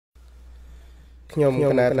ខ្ញុំ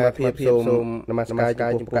គណៈអាភិបសូមនមស្កា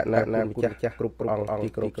រចំពោះកណៈណាម្ចាស់គ្រប់អង្គទី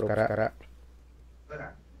គ្រប់ការៈ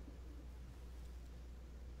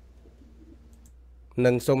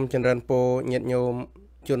និងសូមចម្រើនពរញាតិញោម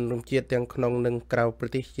ជនរួមជាតិទាំងក្នុងនិងក្រៅប្រ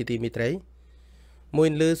ទេសជាទីមេត្រីមួយ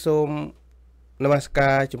លើសូមនមស្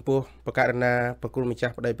ការចំពោះបកករណាប្រគុណម្ចា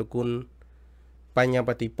ស់ប្តីប្រគុណបញ្ញាប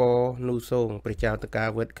តិពោនូសូងព្រះចៅតកា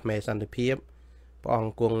វិតខ្មែរសន្តិភាពព្រះអ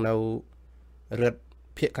ង្គគង់នៅរដ្ឋ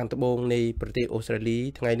ភាគខាងត្បូងនៃប្រទេសអូស្ត្រាលី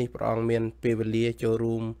ថ្ងៃនេះព្រះអង្គមានពេលវេលាចូល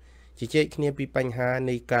រួមជជែកគ្នាពីបញ្ហា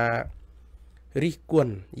នៃការរិះគ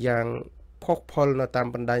ន់យ៉ាងផុសផុលនៅតាម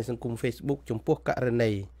បណ្ដាញសង្គម Facebook ចំពោះករ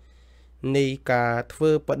ណីនៃការធ្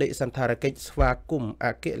វើបដិសណ្ឋារកិច្ចស្វាគមន៍អ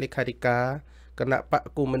គ្គលេខាធិការគណៈបក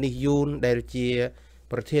កុម្មុយនីសយូនដែលជា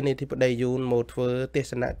ប្រធានាធិបតីយូនមកធ្វើទេ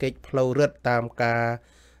សនកិច្ចផ្លូវរដ្ឋតាមការ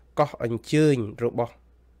កោះអញ្ជើញរបស់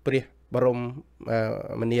ព្រះបរ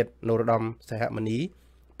មនាថនរោត្តមសីហមុនី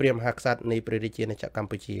ព្រះមហាក្សត្រនៃព្រះរាជាណាចក្រកម្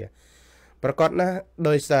ពុជាប្រកាសណាស់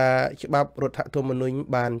ដោយសារច្បាប់រដ្ឋធម្មនុញ្ញ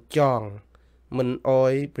បានចងមិនអោ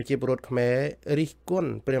យប្រជាពលរដ្ឋខ្មែររិះគ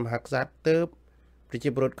ន់ព្រះមហាក្សត្រទៅប្រជា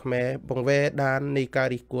ពលរដ្ឋខ្មែរបង្វែរដាននៃការ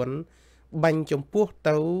រិះគន់បាញ់ចំពោះ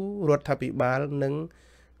ទៅរដ្ឋាភិបាលនិង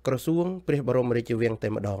ក្រសួងព្រះបរមរាជវាំងតែ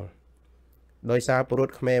ម្ដងដោយសារពលរ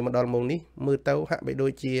ដ្ឋខ្មែរមកដល់មុខនេះមើលទៅហាក់បីដូ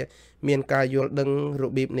ចជាមានការយល់ដឹងរ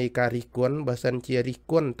បៀបនៃការរិះគន់បើសិនជារិះ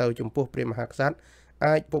គន់ទៅចំពោះព្រះមហាក្សត្រ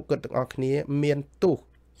អាចពួកគាត់ទាំងអស់គ្នាមានទោស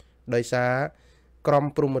ដោយសារក្រម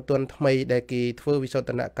ព្រហ្មទណ្ឌថ្មីដែលគេធ្វើវិសោធ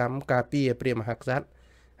នកម្មការពារព្រះមហាក្សត្រ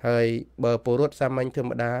ហើយបើពលរដ្ឋសាមញ្ញធម្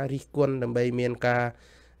មតារិះគន់ដើម្បីមានការ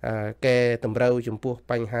កែតម្រូវចំពោះ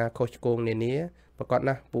បញ្ហាខុសឆ្គងនានាប្រកាស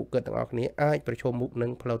ណាស់ពួកគាត់ទាំងអស់គ្នាអាចប្រឈមមុខនឹ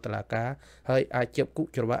ងផ្លូវតុលាការហើយអាចជាប់គុក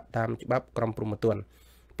ច្រវាក់តាមច្បាប់ក្រមព្រហ្មទណ្ឌ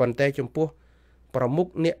ប៉ុន្តែចំពោះប្រមុខ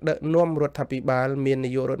អ្នកដឹកនាំរដ្ឋាភិបាលមាន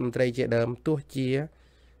នាយករដ្ឋមន្ត្រីជាដើមទោះជា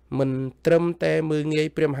មិនត្រឹមតែមើលងាយ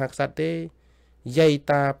ព្រះមហាក្សត្រទេយាយ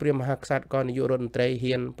តាព្រះមហាក្សត្រក៏នាយករដ្ឋមន្ត្រី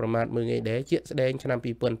ហ៊ានប្រមាថមើលងាយដែរជាក់ស្ដែងឆ្នាំ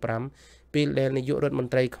2005ពេលដែលនាយករដ្ឋម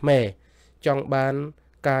ន្ត្រីខ្មែរចង់បាន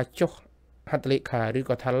ការចុះហត្ថលេខាឬ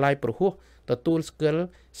ក៏ថាឡាយប្រហោះទទួលស្គាល់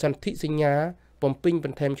សន្ធិសញ្ញាបំពេញប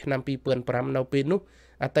ន្ថែមឆ្នាំ2005នៅពេលនោះ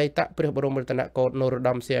អតីតព្រះបរមរាជកោដ្ឋនរោត្ត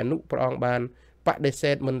មសីហនុព្រះអង្គបានបដិ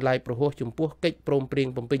សេធមិនឡាយប្រហោះចំពោះកិច្ចព្រមព្រៀង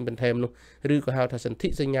បំពេញបន្ថែមនោះឬក៏ហៅថាសន្ធិ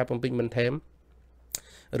សញ្ញាបំពេញបន្ថែម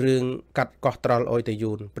រឿងកាត់កោះត្រល់អុយត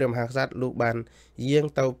យូនព្រះមហាក្សត្រលោកបានយាង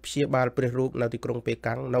ទៅព្យាបាលព្រះរូបនៅទីក្រុងប៉េ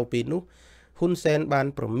កាំងនៅពេលនោះហ៊ុនសែនបាន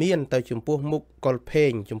ប្រមានទៅចំពោះមុខកុលភេ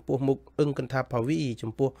ងចំពោះមុខអឹងកន្ថាភាវី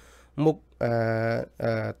ចំពោះមុខ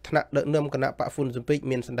ថ្នាក់ដឹកនាំគណៈបកហ្វុនស៊ុំពេច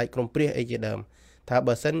មានសម្ដេចក្រមព្រះអីជាដើមថា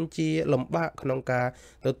បើសិនជាលំបាកក្នុងការ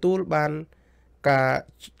ទទួលបានការ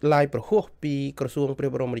ឡាយប្រហោះពីក្រសួងព្រះ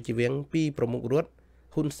បរមរាជវាំងពីប្រមុខរដ្ឋ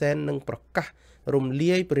ហ៊ុនសែននឹងប្រកាសរំ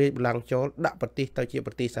លាយព្រះរាជបល្ល័ង្កចោលដាក់ប្រទេសទៅជា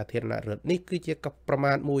ប្រទេសសាធារណរដ្ឋនេះគឺជាកប្រ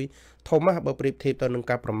មាថមួយធំណាស់បើប្រៀបធៀបទៅនឹង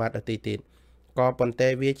ការប្រមាថដទៃទៀតក៏ប៉ុន្តែ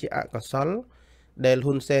វាជាអកុសលដែល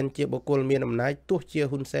ហ៊ុនសែនជាបុគ្គលមានអំណាចទោះជា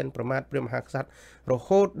ហ៊ុនសែនប្រមាថព្រះមហាក្សត្ររ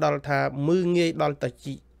ហូតដល់ថាមើងងាយដល់ត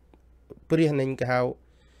ជីព្រះនឹងគេហៅ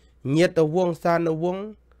ញាតវង្សសានវង្ស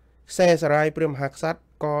ខ្សែសរាយព្រះមហាក្សត្រ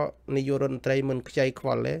ក៏នាយករដ្ឋមន្ត្រីមិនខ្ចីខ្វ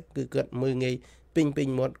ល់ទេគឺគាត់មើងងាយពេញ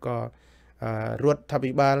មាត់ក៏រដ្ឋា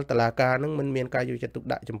ភិបាលតុលាការនឹងមិនមានការយកចិត្តទុក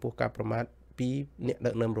ដាក់ចំពោះការប្រមាថពីអ្នក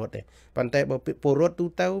ដឹកនាំរដ្ឋទេប៉ុន្តែបើពលរដ្ឋទូ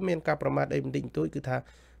ទៅមានការប្រមាថអីបន្តិចបន្តួចគឺថា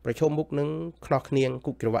ប្រឈមមុខនឹងខ្នោះគ្នាង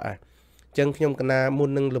គុកច្រវាក់អញ្ចឹងខ្ញុំកណាមុន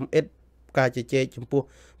នឹងលំអិតការជជែកចំពោះ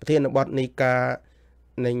ប្រធានបទនៃការ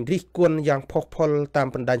នឹងរិះគន់យ៉ាងផុសផុលតាម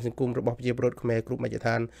បណ្ដាញសង្គមរបស់ប្រជាពលរដ្ឋខ្មែរគ្រប់មជ្ឈដ្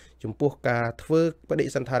ឋានចំពោះការធ្វើបដិ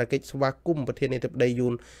សណ្ឋារកិច្ចស្វាគមន៍ប្រធានាធិបតីយូ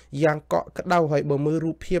នយ៉ាងកក់ក្ដៅហើយបើមើល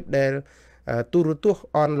រូបភាពដែលទូរទស្សន៍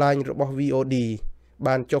អនឡាញរបស់ VOD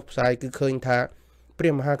បានចុះផ្សាយគឺឃើញថាព្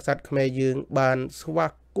រះមហាក្សត្រខ្មែរយើងបានស្វា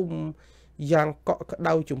គមន៍យ៉ាងកក់ក្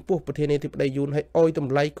ដៅចំពោះប្រធានាធិបតីយូនហើយអោយត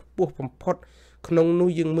ម្លៃខ្ពស់បំផុតក្នុងនោះ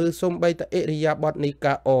យើងមើលសូម្បីតែអិរិយាបថនៃ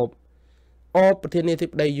ការអបប្រធានាធិប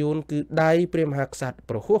តីយូនគឺដៃព្រះមហាក្សត្រ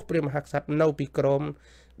ប្រហោះព្រះមហាក្សត្រនៅពីក្រោម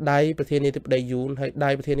ដៃប្រធានាធិបតីយូនហើយដៃ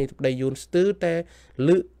ប្រធានាធិបតីយូនស្ទើរតែ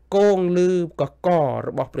លើកគងលើកករ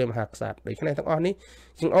បស់ព្រះមហាក្សត្រដូច្នេះទាំងអស់នេះ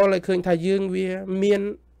ជាងអល់ឲ្យឃើញថាយើងវាមាន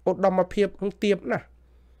ឧត្តមភាពក្នុងទៀបណាស់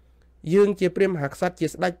យើងជាព្រះមហាក្សត្រជា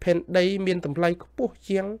ស្ដេចផែនដីមានតម្លៃខ្ពស់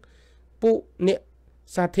ជាងពួកអ្នក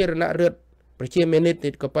សាធារណរដ្ឋប្រជាមានិតទៀ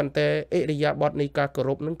តក៏ប៉ុន្តែអិរិយាបថនៃការគោរ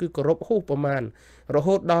ពនឹងគឺគោរពហួសប្រមាណរ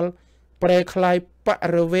ហូតដល់ប្រែคล้ายប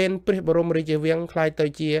រិវេណព្រះបរមរាជវាំងคล้ายទៅ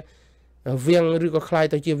ជាវាំងឬក៏คล้าย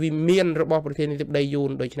ទៅជាវិមានរបស់ប្រធានាធិបតីយូន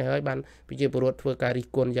ដូច្នេះហើយបានប្រជាពលរដ្ឋធ្វើការរិះ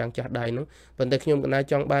គន់យ៉ាងចាស់ដៃនោះប៉ុន្តែខ្ញុំកណា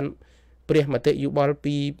ចង់បានព្រះមតិយោបល់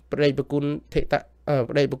ពីប្តីប្រគុណថេត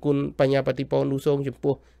ប្តីប្រគុណបញ្ញាបតិពោនូសូងចំ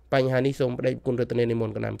ពោះបញ្ហានេះសូមប្តីប្រគុណរតនេនិម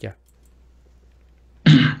ន្តកណាម្ចាស់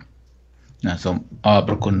សូម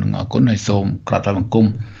ប្រគុណនឹងអរគុណហើយសូមក្រាបថ្វាយបង្គំ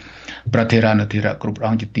ប្រធារានុធិរៈគ្រប់អ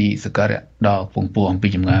ង្គជាទីសក្ការៈដល់ពងពោះអំពី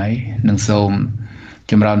ចម្ងាយនិងសូម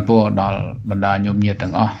ចម្រើនពរដល់បណ្ដាញោមញាតិ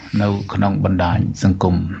ទាំងអស់នៅក្នុងបណ្ដាញសង្គ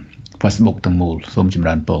ម Facebook ទាំងមូលសូមចម្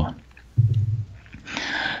រើនពរ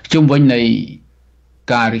ជុំវិញនៃ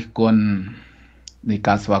ការរិះគន់នៃ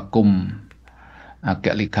ការស្វាគមន៍អគ្គ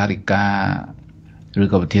លេខាធិការឬ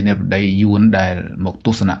ក៏ប្រធានាធិបតីយួនដែលមកទ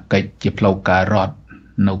ស្សនកិច្ចជាផ្លូវការរដ្ឋ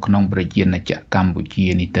នៅក្នុងប្រជាណាចក្រកម្ពុជា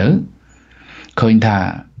នេះទៅឃើញថា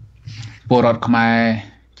ពលរដ្ឋខ្មែរ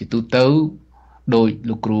ជាទូទៅដោយ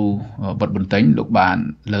លោកគ្រូបុត្របន្ទិញលោកបាន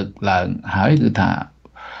លើកឡើងហើយគឺថា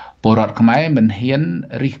ពលរដ្ឋខ្មែរមិនហ៊ាន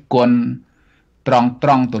រិះគន់ត្រ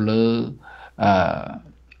ង់ទៅលើ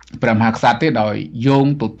ព្រះមហាក្សត្រទេដោយយោង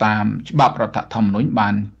ទៅតាមច្បាប់រដ្ឋធម្មនុញ្ញបា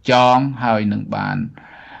នចងហើយនឹងបាន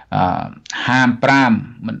ហាម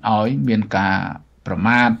5មិនអោយមានការប្រ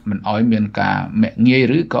មាថមិនអោយមានការមាក់ងាយ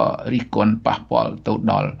ឬក៏រិះគន់ប៉ះពាល់ទៅ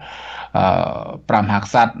ដល់ព្រះមហា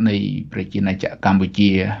ក្សត្រនៃប្រជាណាចក្រកម្ពុ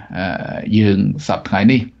ជាយើងសពថ្ងៃ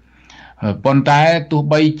នេះប៉ុន្តែទោះ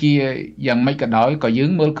បីជាយ៉ាងម៉េចក៏ដោយក៏យើ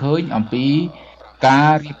ងមើលឃើញអំពីកា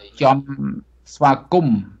ររៀបចំស្វាគម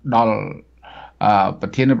ន៍ដល់ប្រ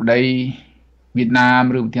ធានាធិបតីវៀតណាម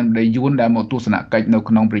ឬប្រធានាធិបតីយួនដែលមកទស្សនកិច្ចនៅ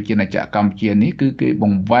ក្នុងប្រជាណាចក្រកម្ពុជានេះគឺគេប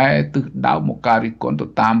ង្វែរទិសដៅមកការរិះគន់ទៅ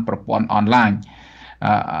តាមប្រព័ន្ធអនឡាញ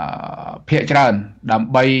ភាគច្រើនដើម្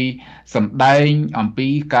បីសម្ដែងអំពី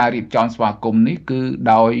ការរៀបចំស្វាគមន៍នេះគឺ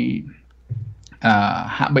ដោយ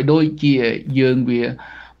ហាក់បីដូចជាយើងវា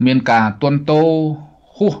មានការទន់ទោ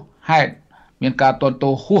ហួសហេតុមានការទន់ទោ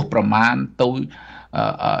ហួសប្រមាណទៅ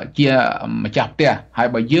ជាម្ចាស់ផ្ទះហើយ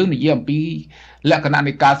បើយើងនិយាយអំពីលក្ខណៈ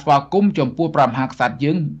នៃការស្វាគមន៍ចំពោះព្រះមហាក្សត្រ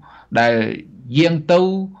យើងដែលយាងទៅ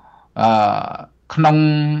ក្នុង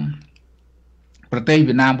ប្រទេស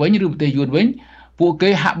វៀតណាមវិញឬប្រទេសយួនវិញពួកគេ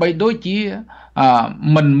ហាក់បីដូចជា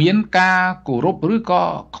មិនមានការគោរពឬក៏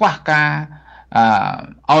ខ្វះការ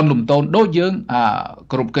អោនលំទោនដូចយើង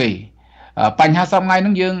គ្រប់គេបញ្ហាសពថ្ងៃហ្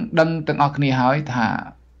នឹងយើងដឹងទាំងអស់គ្នាហើយថា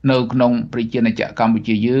នៅក្នុងប្រជាណាចក្រកម្ពុ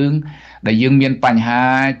ជាយើងដែលយើងមានបញ្ហា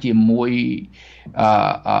ជាមួយ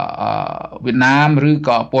វៀតណាមឬ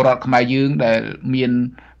ក៏ពលរដ្ឋខ្មែរយើងដែលមាន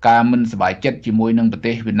ការមិនសប្បាយចិត្តជាមួយនឹងប្រ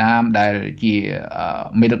ទេសវៀតណាមដែលជា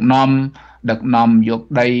មេដឹកនាំយក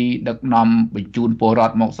ដីដឹកនាំបញ្ជូនពលរ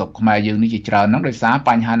ដ្ឋមកស្រុកខ្មែរយើងនេះជាច្រើនហ្នឹងដោយសារប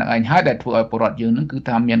ញ្ហានឹងឯងហើយដែលធ្វើឲ្យពលរដ្ឋយើងហ្នឹងគឺ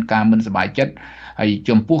ថាមានការមិនសប្បាយចិត្តហើយ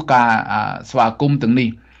ចំពោះការស្វាគមន៍ទាំងនេះ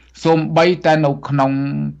សូម្បីតែនៅក្នុង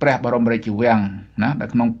ព្រះបរមរាជវាំងណានៅ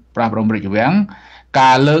ក្នុងព្រះបរមរាជវាំង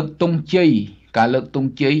ការលើកទង់ជ័យ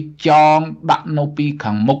ចងដាក់នៅពី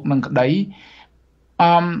ខាងមុខនឹងក្តី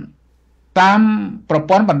តាមប្រ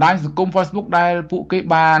ព័ន្ធបណ្ដាញសង្គម Facebook ដែលពួកគេ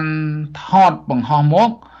បានថតបង្ហោះម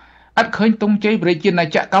កអត់ឃើញទង់ជ័យប្រជាណា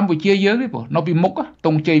ចក្រកម្ពុជាយើងទេព្រោះនៅពីមុខទ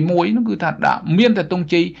ង់ជ័យមួយនោះគឺថាដាក់មានតែទង់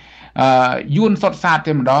ជ័យយួនសុតសាត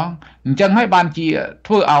តែម្ដងអញ្ចឹងហើយបានជា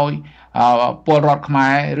ធ្វើឲ្យពលរដ្ឋខ្មែ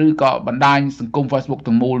រឬក៏បណ្ដាញសង្គម Facebook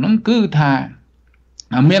ទាំងមូលហ្នឹងគឺថា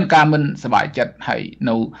មានការមិនសប្បាយចិត្តហើយ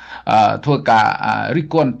នៅធ្វើការរិះ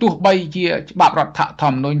គន់ទោះបីជាច្បាប់រដ្ឋធ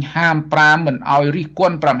ម្មនុញ្ញហាម5មិនឲ្យរិះគ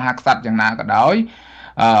ន់ព្រះមហាក្សត្រយ៉ាងណាក៏ដោយ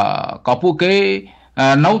ក៏ពួកគេ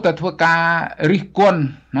នៅតែធ្វើការរិះ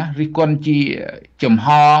គន់ជាចំហ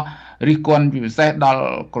រិះគន់ពិសេសដល់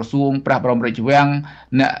ក្រសួងព្រះបរមរាជវាំង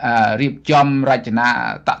អ្នករៀបចំរចនា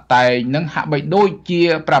តតែងនឹងហាក់បីដូចជា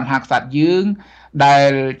ព្រះមហាក្សត្រយើងដែ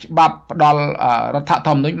លច្បាប់ផ្ដល់រដ្ឋធ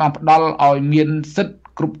ម្មនុញ្ញបានផ្ដល់ឲ្យមានសិទ្ធិ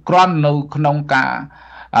គ្រប់គ្រាន់នៅក្នុងការ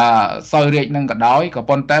សោយរាជនឹងក៏ដោយក៏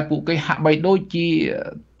ប៉ុន្តែពួកគេហាក់បីដូចជា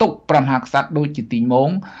ទុកព្រះមហាក្សត្រដូចជាទីមង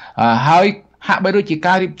ហើយហាក់បីដូចជា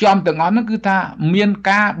ការរៀបចំទាំងអស់ហ្នឹងគឺថាមាន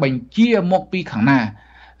ការបញ្ជាមកពីខាងណា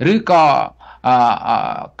ឬក៏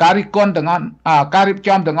ការរិះគន់ទាំងអស់ការរៀប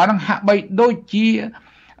ចំទាំងអស់ហ្នឹងហាក់បីដូចជា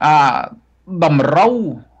តម្រូវ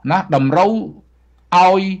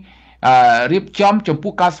ឲ្យរៀបចំចំ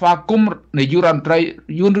ពោះការស្វាគមន៍នាយករដ្ឋមន្ត្រី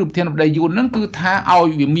យួនឬប្រធានាធិបតីយួនហ្នឹងគឺថាឲ្យ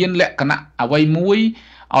វាមានលក្ខណៈអ្វីមួយ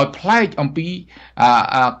ឲ្យប្លែកអំពី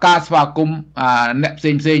ការស្វាគមន៍អ្នកផ្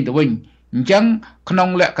សេងទៅវិញអញ្ចឹងក្នុង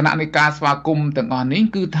លក្ខណៈនៃការស្វាគមន៍ទាំងអស់នេះ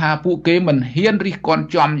គឺថាពួកគេមិនហ៊ានរិះគន់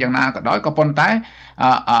ចំយ៉ាងណាក៏ដោយក៏ប៉ុន្តែ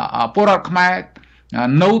ពលរដ្ឋខ្មែរ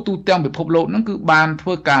នៅទូទាំងពិភពលោកហ្នឹងគឺបានធ្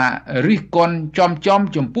វើការរិះគន់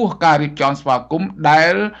ចំពោះការរៀបចំស្វាគមន៍ដែ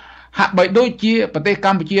លហាក់បីដូចជាប្រទេសក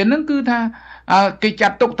ម្ពុជាហ្នឹងគឺថាគេចា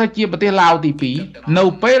ត់ទុកថាជាប្រទេសឡាវទី2នៅ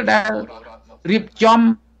ពេលដែលរៀបចំ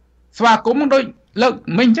ស្វាគមន៍ដូចលើក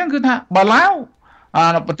មិញអញ្ចឹងគឺថាបើឡាវ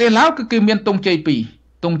ប្រទេសឡាវគឺគេមានទង់ជ័យ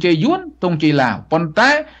2ទង់ជ័យយួនទង់ជ័យឡាវប៉ុន្តែ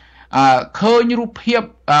ឃើញរូបភាព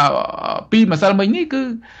ពីម្សិលមិញនេះគឺ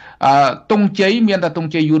ទង់ជ័យមានតែទង់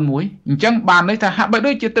ជ័យយួនមួយអញ្ចឹងបានន័យថាហាក់បី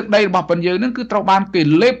ដូចជាទឹកដីរបស់ប៉ុនយើងហ្នឹងគឺត្រូវបានគេ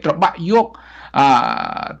លេបត្របាក់យក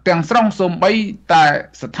ទាំងស្រុងសូម្បីតែ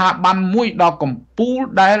ស្ថាប័នមួយដ៏កំពូល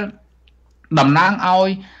ដែលតំណាងឲ្យ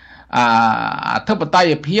អធិបតេយ្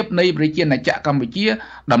យភាពនៃប្រជាណាចក្រកម្ពុជា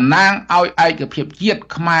តំណាងឲ្យឯកភាពជាតិ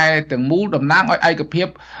ខ្មែរទាំងមូលតំណាងឲ្យឯកភាព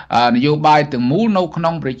នយោបាយទាំងមូលនៅក្នុ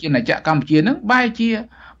ងប្រជាណាចក្រកម្ពុជានឹងបែរជា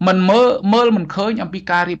មិនមើលមិនឃើញអំពី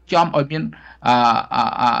ការរៀបចំឲ្យមាន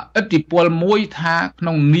ឥទ្ធិពលមួយថាក្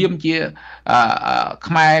នុងនាមជា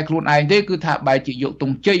ខ្មែរខ្លួនឯងទេគឺថាបែរជាយកទ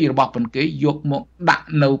ង់ជ័យរបស់ប៉ុនគេយកមកដាក់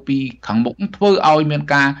នៅពីខាងមុខធ្វើឲ្យមាន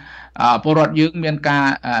ការពលរដ្ឋយើងមានការ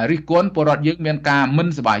រិះគន់ពលរដ្ឋយើងមានការមិន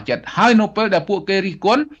សប្បាយចិត្តហើយនៅពេលដែលពួកគេរិះគ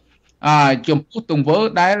ន់ចំពោះទង្វើ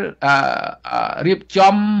ដែលរៀប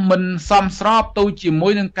ចំមិនសមស្របទៅជាមួ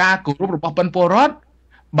យនឹងការគោរពរបស់ពលរដ្ឋ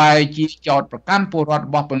បែរជាចោតប្រកាន់ពលរដ្ឋរ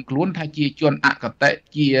បស់ខ្លួនថាជាជនអកតេ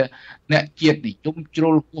ជាអ្នកជាតិនិយមជ្រុ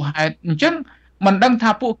លហួសហេតុអញ្ចឹងមិនដឹង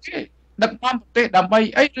ថាពួកគេដឹកនាំប្រទេសដើម្បី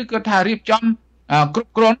អីឬក៏ថារៀបចំគ្រ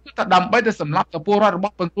ប់គ្រងគឺថាដើម្បីទៅសម្លាប់ពលរដ្ឋរប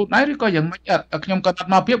ស់ខ្លួនឯងឬក៏យ៉ាងម៉េចខ្ញុំក៏អត់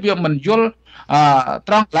មកភាពវាមិនយល់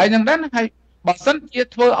ត្រង់កន្លែងហ្នឹងដែរហើយបើសិនជា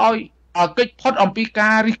ធ្វើឲ្យកិច្ចផុតអំពីកា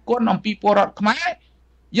ររិះគន់អំពីពលរដ្ឋខ្មែរ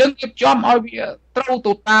យើងរៀបចំឲ្យវាត្រូវ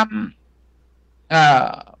ទៅតាម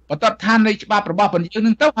បទដ្ឋាននៃច្បាប់របស់ពលយើង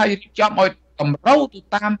នឹងទៅហើយរៀបចំឲ្យតម្រូវទៅ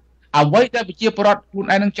តាមអ្វីដែលប្រជាពលរដ្ឋខ្លួន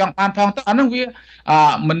ឯងនឹងចង់បានផងទៅអានឹងវា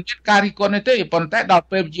មិនមានការរិះគន់ទេប៉ុន្តែដល់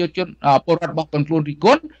ពេលប្រជាជនពលរដ្ឋរបស់ខ្លួនរិះគ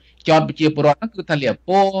ន់ចោតប្រជាពលរដ្ឋហ្នឹងគឺថាលៀ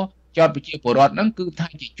បោចោតប្រជាពលរដ្ឋហ្នឹងគឺថា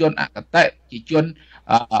ជាជនអកតេជាជន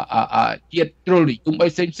ជាតិជ្រុលនិយមអី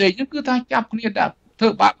ផ្សេងហ្នឹងគឺថាចាប់គ្នាដាក់ធ្វើ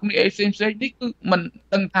បាបគ្នាអីផ្សេងនេះគឺមិន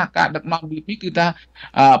ដឹងថាការដឹកនាំពីគឺថា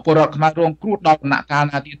ពលរដ្ឋខ្មែររងគ្រោះដល់ដំណាក់កាល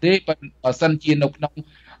ណាទៀតទេបើសិនជានៅក្នុង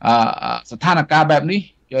ស្ថានភាពបែបនេះ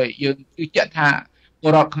យើងជឿជាក់ថាពល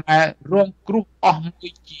រដ្ឋខ្មែររងគ្រោះអស់មួ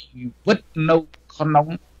យជីវិតនៅក្នុង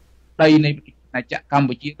ដីនៃណាចក្រកម្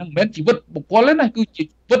ពុជាហ្នឹងមិនមែនជីវិតបុគ្គលទេណាគឺជី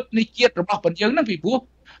វិតនៃជាតិរបស់ពលយើងហ្នឹងពីព្រោះ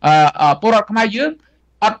ពលរដ្ឋខ្មែរយើង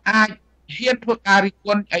អត់អាចហ៊ានធ្វើការរិះគ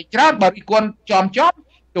ន់ឲ្យច្រើនបើរិះគន់ចំ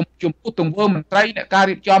ចំពោះទង្វើមន្ត្រីអ្នកការ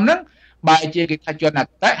រៀបចំហ្នឹងបែរជាគេថាជនអក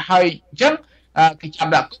តេហើយអញ្ចឹងគេចា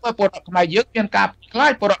ប់ដាក់គុកឲ្យពលរដ្ឋខ្មែរយើងមានការខ្លា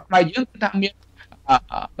ចពលរដ្ឋខ្មែរយើងគឺថាមាន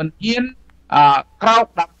មិនហ៊ានក្រោក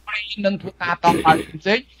ដើម្បីនឹងធ្វើការតបស្នងផ្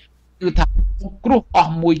សេងគឺថាគ្រោះអ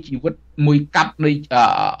ស់មួយជីវិតមួយកាប់នៃ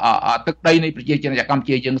ទឹកដីនៃប្រជាជនកម្ពុ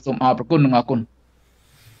ជាយើងសូមអរគុណនិងអរគុណ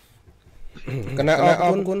គណៈអ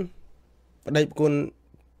រគុណបដិគុណ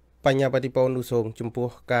បញ្ញាបតិពនុសងចំពោះ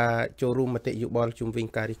ការចូលរួមមតិយោបល់ជុំវិញ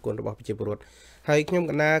ការរិះគន់របស់ប្រជាពលរដ្ឋហើយខ្ញុំ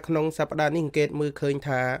កណាក្នុងសប្តាហ៍នេះអង្កេតមើលឃើញ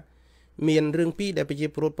ថាមានរឿងពីរដែលប្រជា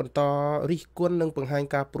ពលរដ្ឋបន្តរិះគន់និងបង្ហាញ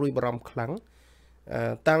ការព្រួយបារម្ភខ្លាំង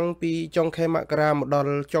តាំងពីចុងខែមករាមកដ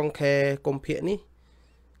ល់ចុងខែកុម្ភៈនេះ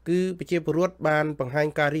គឺប្រជាពលរដ្ឋបានបង្ហាញ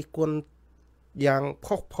ការរិះគន់យ៉ាង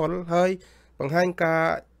ផុសផុលហើយបង្ហាញការ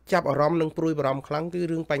ចាប់អារម្មណ៍និងព្រួយបារម្ភខ្លាំងគឺ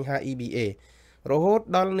រឿងបញ្ហា EBA រហូត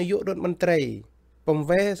ដល់នាយករដ្ឋមន្ត្រីពំ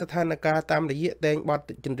វែស្ថានភាពតាមរយៈតែងបទ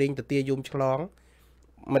ចម្រៀងទទាយមឆ្លង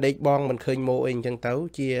ម្ដេចបងមិនឃើញម៉ូអីអញ្ចឹងទៅ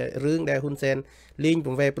ជារឿងដែលហ៊ុនសែនលេង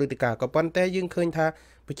ពំវែព្រឹត្តិការណ៍ក៏ប៉ុន្តែយើងឃើញថា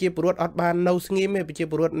ប្រជាពលរដ្ឋអត់បាននៅស្ងៀមទេប្រជា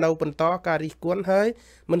ពលរដ្ឋនៅបន្តការរិះគន់ហើយ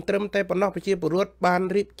មិនត្រឹមតែប៉ុណ្ណោះប្រជាពលរដ្ឋបាន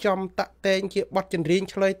រៀបចំតាក់តែងជាបទចម្រៀង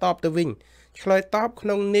ឆ្លើយតបទៅវិញឆ្លើយតបក្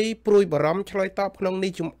នុងនេះព្រួយបារម្ភឆ្លើយតបក្នុង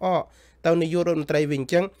នេះចំអកទៅនាយករដ្ឋមន្ត្រីវិញអ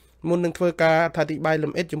ញ្ចឹងមុននឹងធ្វើការអធិប្បាយល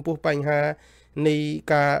ម្អិតចំពោះបញ្ហានៃ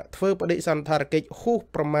ការធ្វើបដិសន្ធារកិច្ចហួស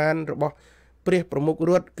ប្រមាណរបស់ព្រះប្រមុខ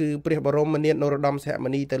រដ្ឋគឺព្រះបរមនាថនរោត្តមសីហមុ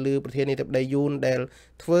នីទៅលើប្រធានាធិបតីយួនដែល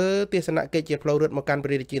ធ្វើទស្សនកិច្ចជាផ្លូវរដ្ឋមកកាន់ព្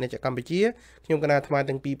រះរាជាណាចក្រកម្ពុជាខ្ញុំកណាអាត្មា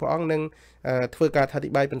ទាំងពីរព្រះអង្គនឹងធ្វើការអធិ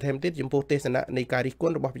ប្បាយបន្ថែមទៀតចំពោះទស្សនៈនៃការរិះគ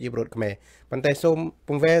ន់របស់ប្រជាពលរដ្ឋខ្មែរប៉ុន្តែសូមព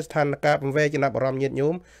ង្វែស្ថានភាពពង្វែចំណាប់អារម្មណ៍ញាតិញោ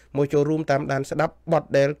មមកចូលរួមតាមដានស្ដាប់បទ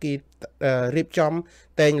ដែលគេរៀបចំ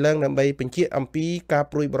តែងឡើងដើម្បីបញ្ជាក់អំពីការ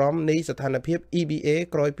ព្រួយបារម្ភនៃស្ថានភាព EBA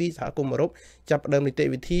ក្រោយពីសហគមន៍អឺរ៉ុបចាប់ផ្ដើមនីតិ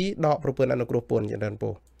វិធីដកប្រព័ន្ធអនុគ្រោះពន្ធចំនួន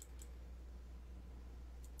ពោ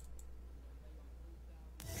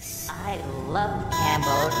I love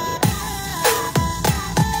Cambodia.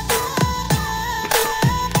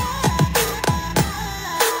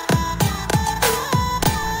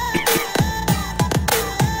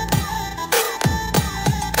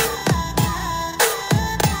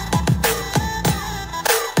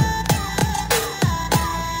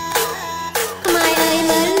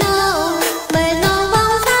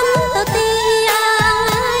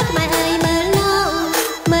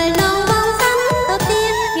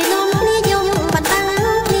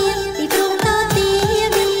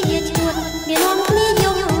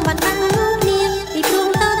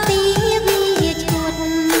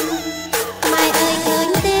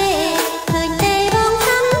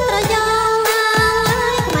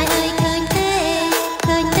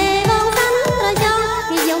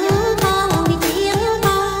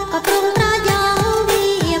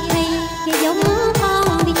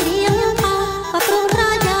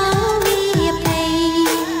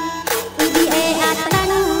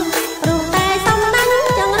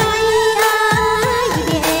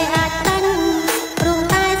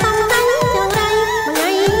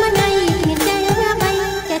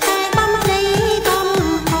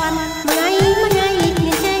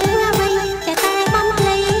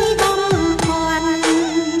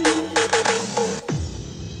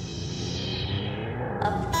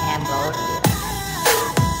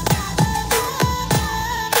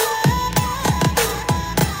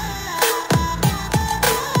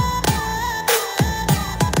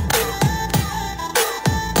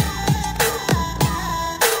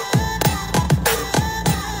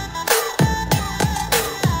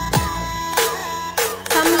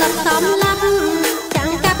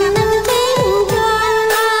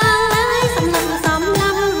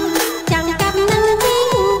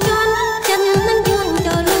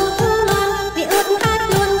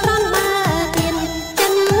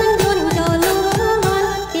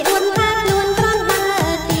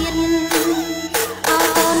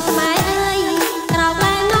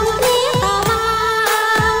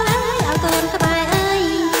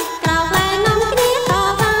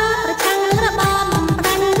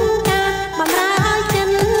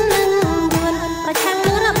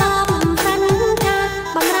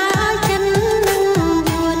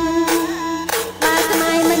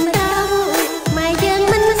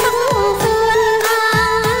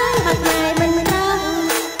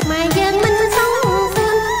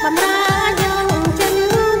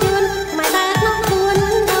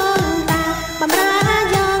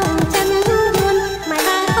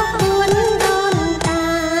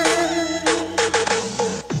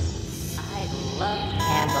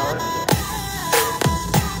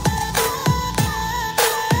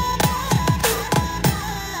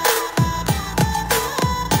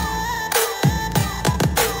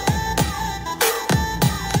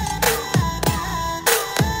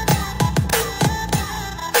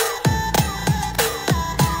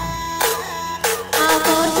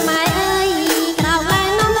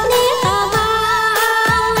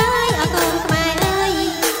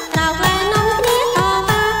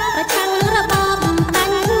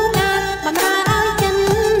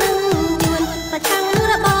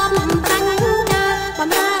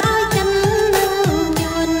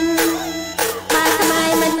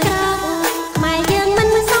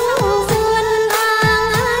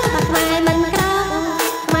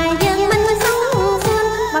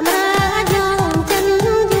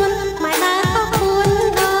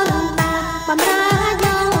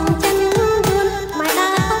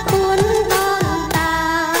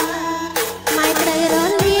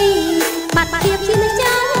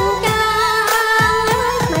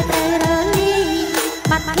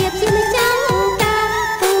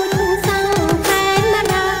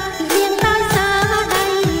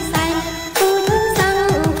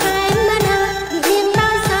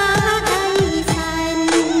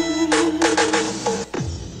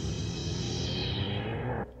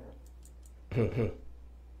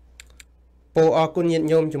 អរគុណញាតិ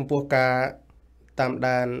ញោមចំពោះការតាម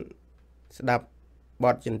ដានស្ដាប់ប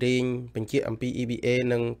ទចម្រៀងបញ្ជាក់អំពី EBA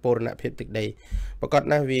និងពរណភាពទឹកដីប្រកប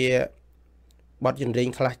ណាស់វាបទចម្រៀង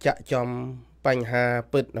ខ្លះចាក់ចំបញ្ហា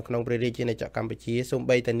ពិតនៅក្នុងព្រះរាជាណាចក្រកម្ពុជាសូម្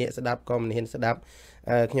បីតែអ្នកស្ដាប់ក៏មិនហ៊ានស្ដាប់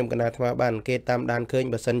ខ្ញុំកណាអាត្មាបានអង្កេតតាមដានឃើញ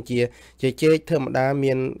បើសិនជាជជែកធម្មតា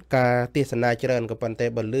មានការទេសនាច្រើនក៏ប៉ុន្តែ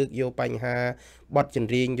បើលើកយកបញ្ហាបទច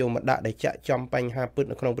ម្រៀងយកមកដាក់ដែលចាក់ចំបញ្ហាពិត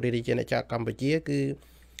នៅក្នុងព្រះរាជាណាចក្រកម្ពុជាគឺ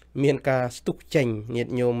មានការស្ទុះចេញញា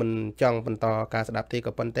តិញោមមិនចង់បន្តការស្ដាប់ទេ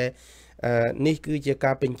ក៏ប៉ុន្តែនេះគឺជា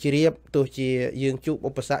ការបញ្ជ្រាបទោះជាយើងជួបឧ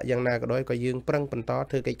បសគ្គយ៉ាងណាក៏ដោយក៏យើងប្រឹងបន្ត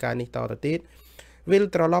ធ្វើកិច្ចការនេះតទៅទៀតវិល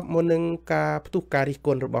ត្រឡប់មកនឹងការផ្ទុះការរិះគ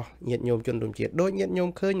ន់របស់ញាតិញោមជនរួមជាតិដោយញាតិញោម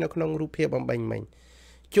ឃើញនៅក្នុងរូបភាពបំបញ្ញមិញ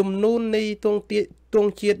ជំនូននៃទង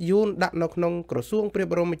ជាតិយូនដាក់នៅក្នុងក្រសួងព្រះ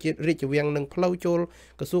បរមរាជវាំងនិងផ្លូវចូល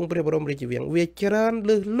ក្រសួងព្រះបរមរាជវាំងវាច្រើន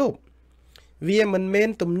លើសលប់វាមិនមែន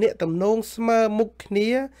ទំនាក់ទំនងស្មើមុខគ្នា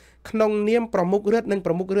ក្នុងនាមប្រមុខរដ្ឋនិង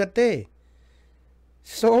ប្រមុខរដ្ឋទេ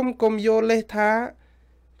សូមកុំយកលេសថា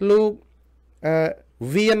លោក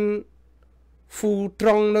វៀនហ្វូត្រ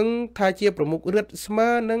ង់នឹងថាជាប្រមុខរដ្ឋស្មើ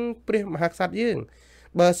នឹងព្រះមហាក្សត្រយើង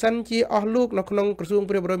បើសិនជាអស់លោកនៅក្នុងក្រសួង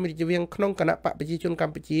ព្រះបរមរាជវាំងក្នុងគណៈបកប្រជាជនក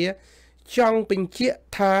ម្ពុជាចង់បញ្ជាក់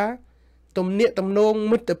ថាទំនាក់ទំនង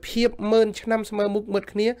មិត្តភាពម៉ឺនឆ្នាំស្មើមុខមិត្ត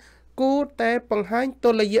គ្នាគួរតែបង្ហាញ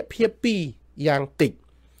តុល្យភាព2យ៉ាងតិច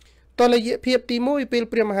តុល្យភាពទី1ពេល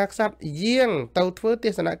ព្រះមហាក្សត្រយាងទៅធ្វើទ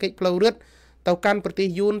ស្សនកិច្ចផ្លូវរដ្ឋទៅកាន់ប្រទេស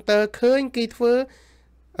យួនតើឃើញគេធ្វើ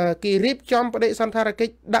គេរៀបចំបដិសណ្ឋារកិ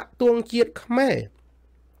ច្ចដាក់ទង់ជាតិខ្មែរ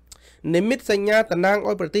និមិត្តសញ្ញាតំណាង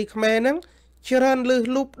ឲ្យប្រទេសខ្មែរហ្នឹងច្រើនលើស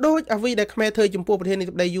លប់ដូចអ្វីដែលខ្មែរធ្វើចំពោះប្រធានា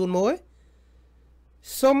ធិបតីយួនមក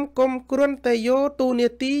សុំគុំគ្រុនតែយកទូនា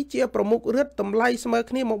ទីជាប្រមុខរដ្ឋតម្លៃស្មើ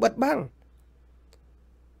គ្នាមកបិទបាំង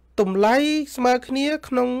តម្លៃស្មើគ្នា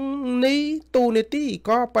ក្នុងនេះទូនាទី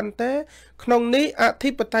ក៏ប៉ុន្តែក្នុងនេះអធិ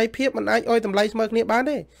បតេយ្យភាពមិនអាចឲ្យតម្លៃស្មើគ្នាបាន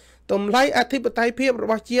ទេតម្លៃអធិបតេយ្យភាពរ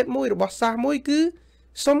បស់ជាតិមួយរបស់សាសមួយគឺ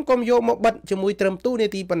សុំកុំយកមកបិទជាមួយត្រឹមទូនា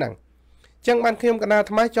ទីប៉ុណ្ណឹងចឹងបានខ្ញុំកណាអា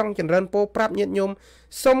ត្មាចង់ចម្រើនពរប្រាប់ញាតិញោម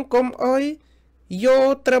សុំកុំអុយយក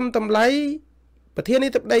ត្រឹមតម្លៃប្រធានា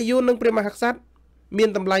ធិបតីយួននិងព្រះមហាក្សត្រមាន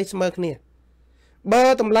តម្លៃស្មើគ្នាបើ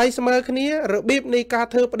តម្លៃស្មើគ្នារបៀបនៃការ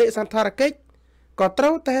ធ្វើបដិសណ្ឋារកិច្ចក៏ត្រូ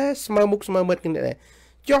វតែស្មើមុខស្មើមិត្តគ្នាដែរ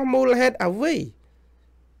ចុះមូលហេតុអ្វី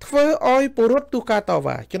ធ្វើឲ្យពលរដ្ឋទូការត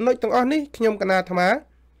វ៉ាចំណុចទាំងអស់នេះខ្ញុំកណាអាត្មា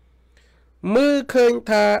មើលឃើញ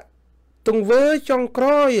ថាទង្វើចុងក្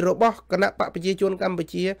រោយរបស់គណៈបកប្រជាជនកម្ពុ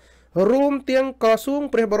ជារួមទាំងក្រសួង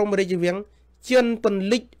ព្រះបរមរាជវាំងជិនពន្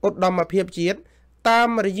លិចឧត្តមភាពជាតិតាម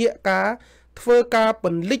រយៈការធ្វើការព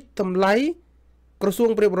ន្លិចតម្លៃក្រសួង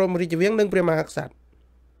ព្រះបរមរាជវាំងនិងព្រះមហាក្សត្រ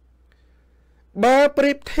បើប្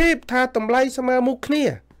រៀបធៀបថាតម្លៃស្មើមុខគ្នា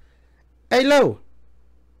ឥឡូវ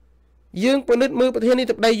យើងពិនិត្យមើលប្រធានា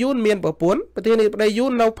ធិបតីយួនមានប្រពន្ធប្រធានាធិបតីយួ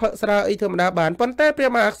ននៅផឹកស្រាអីធម្មតាបានប៉ុន្តែព្រះ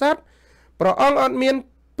មហាក្សត្រព្រះអង្គអត់មាន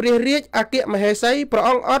ព្រះរាជអគ្គមហេសីព្រះ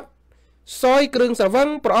អង្គអត់សយគ្រឿងស្រវឹង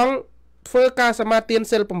ព្រះអង្គធ្វើការសមាទាន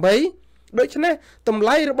សិល8ដូច្នេះតម្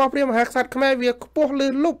លៃរបស់ព្រះមហាក្សត្រខ្មែរវាខ្ពស់លើ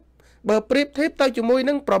សលប់បើប្រៀបធៀបទៅជាមួយ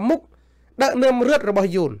នឹងប្រមុខដឹកនាំរដ្ឋរបស់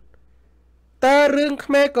យួនតើរឿង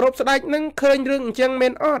ខ្មែរគោរពស្ដេចនឹងឃើញរឿងអញ្ចឹងមែ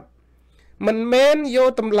នអត់មិនមែនយក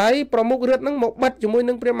តម្លៃប្រមុខរដ្ឋនឹងមកបិទជាមួយ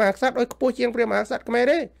នឹងព្រះមហាក្សត្រឲ្យខ្ពស់ជាងព្រះមហាក្សត្រខ្មែរ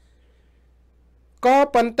ទេក៏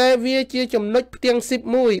ប៉ុន្តែវាជាចំណុចផ្ទាំង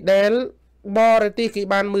10មួយដែលបរទេសគេ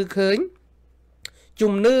បានមើលឃើញ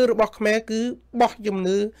ជំនឿរបស់ខ្មែរគឺបោះជំ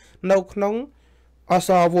នឿនៅក្នុងអស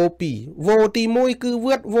រវោ2វោទី1គឺ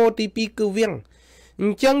វឹតវោទី2គឺវាំងអ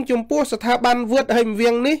ញ្ចឹងចំពោះស្ថាប័នវឹតហើយ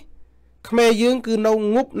វាំងនេះខ្មែរយើងគឺនៅ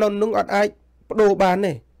ងប់នៅនឹងអត់អាចបដូរបាន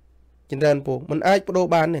ទេចម្រើនពូមិនអាចបដូរ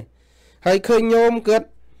បានទេហើយឃើញញោមគាត់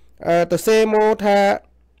ទៅសេម៉ូថា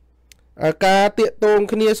ការតាកតង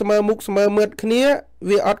គ្នាស្មើមុខស្មើមាត់គ្នា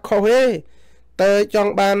វាអត់ខុសទេតែច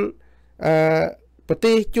ង់បានប្រ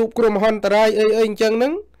ទេសជួបគ្រោះមហន្តរាយអីអញ្ចឹងហ្នឹ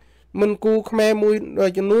ងមិនគូខ្មែរមួយ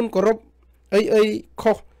ចំនួនគោរពអី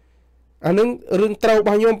ខុសអានឹងរឿងត្រូវរប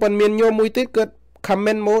ស់ញោមប៉ុន្មានញោមមួយទៀតគាត់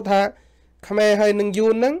comment មកថាខ្មែរហើយនឹងយួ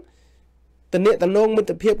នហ្នឹងតនិកតនងមិត្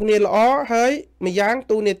តភាពគ្នាល្អហើយម្យ៉ាង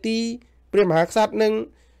ទូនាទីព្រះមហាក្សត្រនិង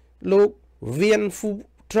លោកវៀនហ្វូ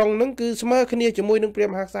ត្រង់ហ្នឹងគឺស្មើគ្នាជាមួយនឹងព្រះ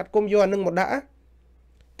មហាក្សត្រគុំយកអានឹងមកដាក់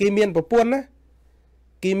គេមានប្រពន្ធណា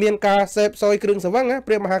គេមានការសេពសយគ្រឿងស្រវឹងណា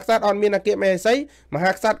ព្រះមហាក្សត្រអត់មានអគ្គមហេសីម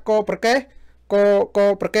ហាក្សត្រក៏ប្រ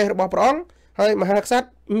កេះរបស់ព្រះអង្គហើយមហាក្សត្រ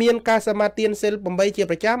មានការសមាទានសិល8ជា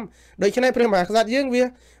ប្រចាំដូច្នេះព្រះមហាក្សត្រយើង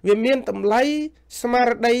វាមានតម្លៃស្មារ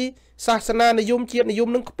តីសាសនានិយមជាតិនិយម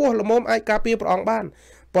នឹងខ្ពស់ល្មមអាចការពារព្រះអង្គបាន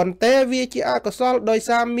ប៉ុន្តែវាជាអកុសលដោយ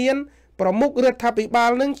សារមានប្រមុខរដ្ឋាភិបាល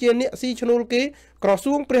នឹងជាអ្នកស៊ីឈ្នួលគេក្រ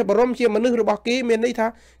សួងព្រះបរមជាមនុស្សរបស់គេមានន័យថា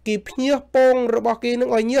គេភ្ញាក់ពងរបស់គេនឹង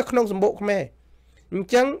ឲ្យញើសក្នុងសម្បុកខ្មែរអញ្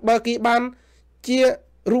ចឹងបើគេបាន chia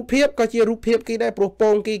rụp hiếp có chia rụp hiếp cái đây pro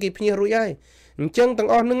pong cái phia rồi ai chân tầng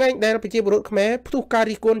on nâng anh đây là chia bột khmé thu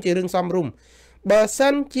cari con chỉ rừng xăm rum bà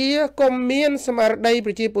sân chia com miên smart đây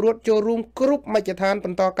chia bột cho rum group mà chỉ than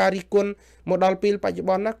phần to cari con một đòn pil phải chụp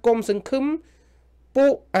bón nó com sừng khum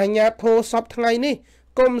pu anh nhà thô sập ngày ní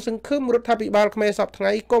com sừng khum rút tháp bị bao khmé sập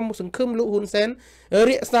ngày com sừng khum lũ hun sen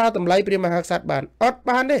rịa xa tầm lấy bề mà hạt sát bản ót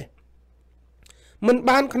ban đấy mình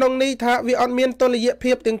ban khung ní thà vì on miên tôi là dễ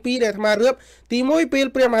phiệp từng pi để mà rướp thì mỗi pil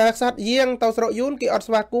bề mà hạt sát giang tàu sợi yun cái ót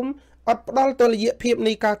sva cung ót đal tôi là dễ phiệp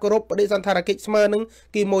ní cả group để dàn thà kịch smơ nưng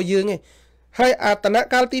kỳ môi dương này hay à tận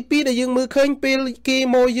cao tí pi để dương mưa khơi pil kỳ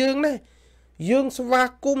môi dương này dương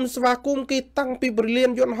sva cung kỳ tăng pi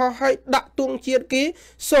brilliant yun ho hay đã tuông chiết ký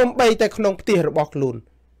xôm bay tại khung tiệt bọc lùn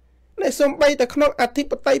này xôm bay tại khung ati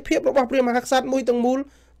bắt tay phiệp bọc bề mà hạt sát mũi từng mul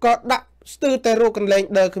có đã từ tay rô cần lên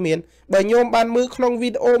đờ cái miền bởi nhôm ban mưa không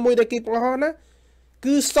video môi đây kịp ho ná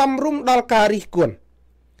cứ xăm rum đal cari cuốn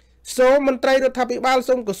số mình trai được tháp bị bao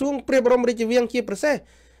xông của xuống pre brom đi viên chia perse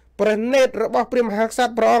prenet rồi bọc pre hạt sát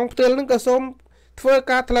prong từ lưng cái xôm phơi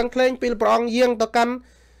cá thlang khen pil prong giang tờ căn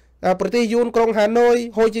ประเทศ yun krong Hanoi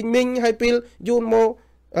Hồ Chí Minh hay pil yun mo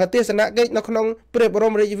tia sanh cái nó không pre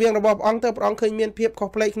brom đi viên rồi bọc ong tờ prong khơi miền phiệp khó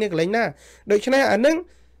play này cái lấy na đối cho nên anh nưng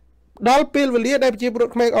đal pil về lia đây chia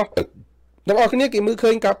bột khmei đọc ở cái này cáiมือเค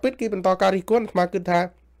ยกับปิดกี่เป็นต่อการีกวนมาคือท่า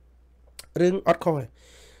เรื่องอดคอย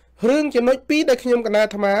เรื่องจะน้อยปีได้ขยมกันนา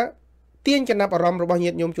ธรรมะเตี้ยนจะนับอารมณ์ระบายเงี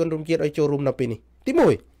ยบยมชวนรุมเจียดไอโจรุมนับปีนี้ที่มว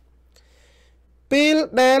ยปี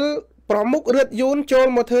เดลประมุกเรือยูนโจล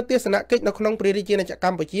มาเธอเตี้ยสนะกิจนักน้องปริจินจากกั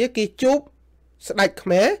มพูชีกีจูบสไลด์ข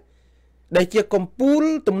มได้เจียกมปูล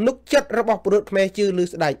ตุ่มนุกจัดระบบปรุดขมจือลือ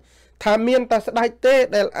สไลด์ทามีนตาสไลด์เต้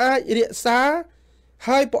เดลอาเรียซาใ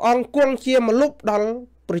ห้ปองกวงเชียมาลุบดอล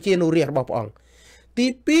ประเจนูเรียระบบปองទី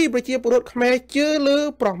2ប្រជាពលរដ្ឋខ្មែរជឿលើ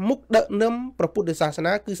ប្រមុខដឹកនាំព្រះពុទ្ធសាស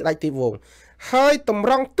នាគឺស្ដេចទេវវង្សហើយតម្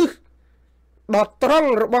រង់ទិសដល់ត្រង់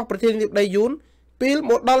របស់ប្រធានាធិបតីយួនពេល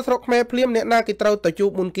មកដល់ស្រុកខ្មែរភ្លាមអ្នកណាគេត្រូវទៅជួប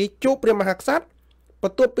មុនគេជួបព្រះមហាក្សត្រប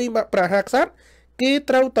ន្ទាប់ពីព្រះមហាក្សត្រគេ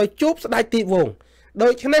ត្រូវទៅជួបស្ដេចទេវវង្សដូ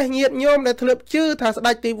ច្នេះញាតិញោមដែលធ្លាប់ជឿថាស្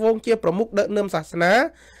ដេចទេវវង្សជាប្រមុខដឹកនាំសាសនា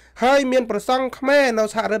ហើយមានប្រសង់ខ្មែរនៅ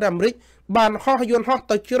សហរដ្ឋអាមេរិកបានហោះយន្តហោះ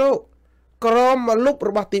ទៅជ្រោកក្រមមកលុប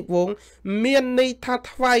របស់ទីវងមានន័យថា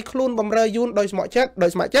ថ្វាយខ្លួនបំរើយួនដោយស្ម័គ្រចិ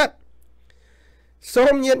ត្តសូ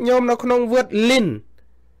មញាតិញោមនៅក្នុងវត្តលីន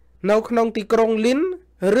នៅក្នុងទីក្រុងលីន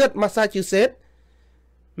រដ្ឋ Massachusetts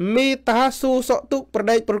មេតាស៊ូសតុប្រ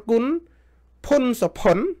ដេកប្រគុណភុនសុ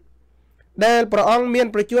ផុនដែលព្រះអង្គមាន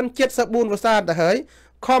ប្រជញ្ញ74វស្សាទៅហើយ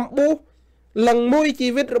ខំប៊ូលឹងមួយជី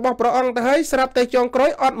វិតរបស់ព្រះអង្គទៅហើយស្រាប់តែចុងក្រោ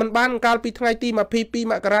យអត់មិនបានកាលពីថ្ងៃទី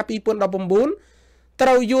22មករា2019ត្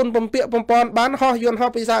រូវយួនបំពាក់បំពន់បានហោះយន្តហោះ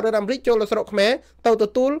ពីសហរដ្ឋអាមេរិកចូលស្រុកខ្មែរទៅទ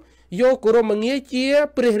ទួលយកគោរមងារជា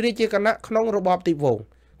ព្រះរាជាគណៈក្នុងរបបទីវង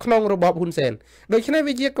ក្នុងរបបហ៊ុនសែនដូច្នេះ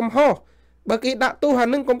វាជាកំហុសបើគេដាក់ទោសអា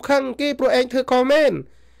នឹងកុំខឹងគេព្រោះឯងធ្វើខមមែន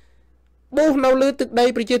ប៊ូនៅលើទឹកដី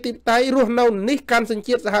ប្រជាធិបតេយ្យរស់នៅនេះកាន់សញ្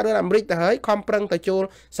ជាតិសហរដ្ឋអាមេរិកទៅហើយខំប្រឹងទៅចូល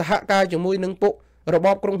សហការជាមួយនឹងពុករប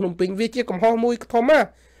បក្រុងភ្នំពេញវាជាកំហុសមួយធំណាស់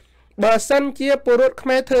បើសិនជាពលរដ្ឋខ្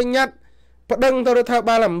មែរធ្វើញ៉ាត់ប្តឹងទៅរដ្ឋាភិ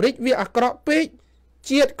បាលអាមេរិកវាអាក្រក់ពេក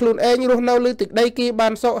ជាតិខ្លួនឯងរស់នៅលើទឹកដីគេបា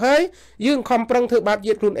នសោកហើយយើងខំប្រឹងធ្វើបាប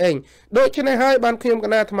ជាតិខ្លួនឯងដូច្នេះហើយបានខ្ញុំគ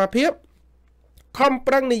ណៈអាត្មាភាពខំ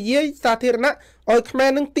ប្រឹងនិយាយសាធារណៈឲ្យខ្មែរ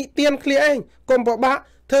នឹងតិទៀនគ្នាឯងកុំប្របាក់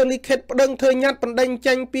ធ្វើលិខិតប្តឹងធ្វើញ៉ាត់បណ្ដេញ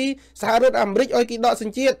ចេញពីសហរដ្ឋអាមេរិកឲ្យគេដកស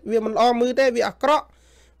ញ្ជាតិវាមិនល្អមើលទេវាអាក្រក់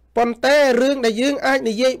ប៉ុន្តែរឿងដែលយើងអាច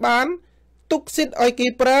និយាយបានទុកសិទ្ធឲ្យគេ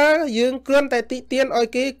ប្រើយើងគ្រាន់តែតិទៀនឲ្យ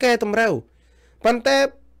គេកែតម្រូវប៉ុន្តែ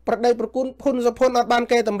ប្រដេកប្រគុណភុនសុផុនអត់បាន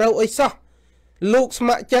កែតម្រូវអីសោះលោកស្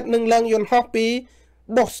ម័គ្រចិត្តនឹងឡើងយន្តហោះពី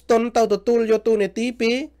Boston ទៅទទួលយកទូនាទី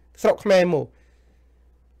ពីស្រុកខ្មែរមក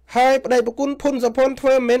ហើយប្តីប្រគុណភុនសុផុនធ្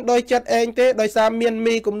វើមិនមែនដោយចិត្តឯងទេដោយសារមាន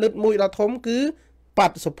មេគំនិតមួយដ៏ធំគឺបា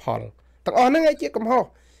ត់សុផលទាំងអស់ហ្នឹងឯងជាកំហុស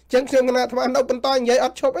អញ្ចឹងខ្ញុំគណៈអាត្មានៅបន្តនិយាយអ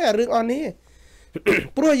ត់ឈប់ឯរឿងអស់នេះ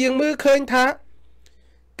ព្រោះយើងមើលឃើញថា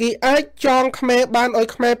គេអាចចងខ្មែរបានឲ្យ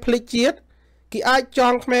ខ្មែរភ្លេចជាតិគេអាចច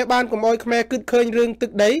ងខ្មែរបានកុំឲ្យខ្មែរគិតឃើញរឿងទឹ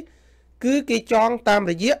កដីគឺគេចងតាម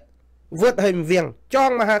រយៈវត្តហើយវៀងច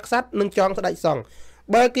ងមហាក្សត្រនិងចងស្ដេចសង្ឃ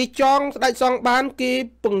បើគេចងស្ដេចសង្ឃបានគេ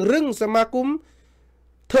ពង្រឹងសមាគម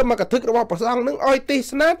ធ្វើមកកថារបស់ព្រះសង្ឃនឹងឲ្យទេ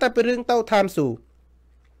សនាតែពីរឿងទៅឋានសួគ៌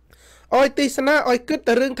ឲ្យទេសនាឲ្យគិត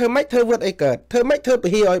តែរឿងធ្វើម៉េចធ្វើវត្តអីកើតធ្វើម៉េចធ្វើព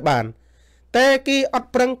ហិឲ្យបានតែគេអត់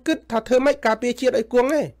ប្រឹងគិតថាធ្វើម៉េចការពារជាតិឲ្យគង់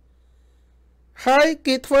ទេហើយ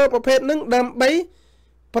គេធ្វើប្រភេទនឹងដើម្បី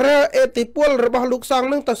ប្រើអេតិពលរបស់លោកសង្ឃ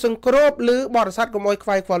នឹងទៅសង្គ្របឬបរិស័ទកុំឲ្យខ្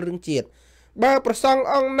វាយខ្វល់រឿងជាតិបើប្រសង់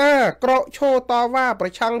អង្គណាក្រកឈោតវ៉ាប្រ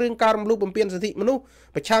ឆាំងរឿងការរំលោភបំពានសិទ្ធិមនុស្ស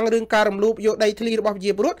ប្រឆាំងរឿងការរំលោភយកដីធ្លីរបស់ប្រ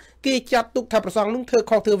ជាពលរដ្ឋគេចាត់ទុកថាប្រសង់នឹងធ្វើ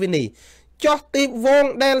ខុសធ្វើវិន័យ ចោះទីវង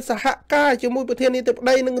ដែលសហការជាមួយប្រធានាធិប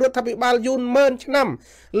តីនិងរដ្ឋាភិបាលយូនម៉ឺនឆ្នាំ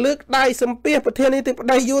លើកដៃសម្ភាសប្រធានាធិប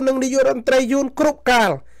តីយូននិងនាយករដ្ឋមន្ត្រីយូនគ្រប់កា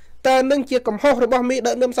លតែនឹងជាកំហុសរបស់មេ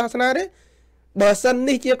ដឹកនាំសាសនាទេបើសិន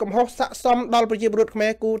នេះជាកំហុសស័ក្តិសមដល់ប្រជាពលរដ្ឋខ្មែ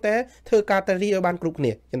រគូតែធ្វើការត្រេះរិះឲ្យបានគ្រប់គ្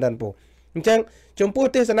នាចិនដានពូអញ្ចឹងចំពោះ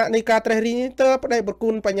ទេសនៈនៃការត្រេះរិះនេះតើប្តីប្រគុ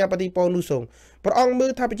ណបញ្ញាបតិពោនោះសូងព្រះអង្គមើ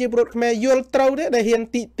លថាប្រជាពលរដ្ឋខ្មែរយល់ត្រូវទេដែលហ៊ាន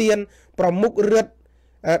ទីទានប្រមុខរដ្ឋ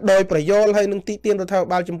ដោយប្រយោលហើយនឹងទីទានរដ្ឋាភិ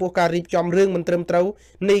បាលចំពោះការរៀបចំរឿងមិនត្រឹមត្រូវ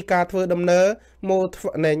នៃការធ្វើដំណើរមក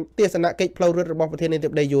ទេសនកិច្ចផ្លូវរដ្ឋរបស់ប្រធានាធិ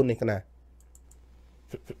បតីយូននេះកណា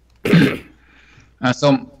សូ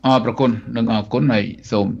មអរប្រគុណនិងអរគុណហើយ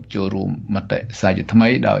សូមចូលរួមមតិសាជាថ្មី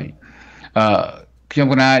ដោយខ្ញុំ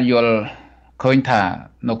កណាយល់ឃើញថា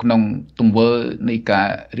នៅក្នុងទង្វើនៃការ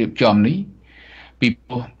រៀបចំនេះពី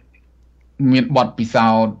ព្រោះមានបទពិសោ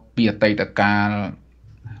ធន៍ពីអតីតកាល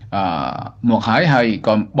មកហើយ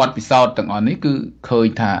ក៏បទពិសោធន៍ទាំងអស់នេះគឺឃើញ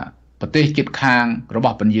ថាប្រទេសជិតខាងរប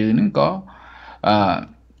ស់បញ្ញើហ្នឹងក៏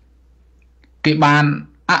គេបាន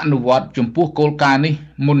អនុវត្តចំពោះគោលការណ៍នេះ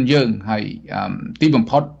មុនយើងហើយទីបំ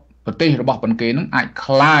ផុតប្រទេសរបស់ប៉ុនគេនឹងអាចค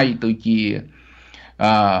ล้ายទៅជា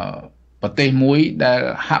ប្រទេសមួយដែល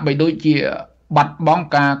ហាក់បីដូចជាបាត់បង់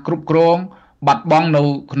ការគ្រប់គ្រងបាត់បង់នៅ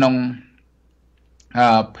ក្នុង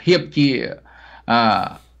ភាពជា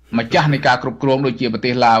ម្ចាស់នៃការគ្រប់គ្រងដូចជាប្រ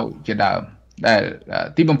ទេសឡាវជាដើមដែល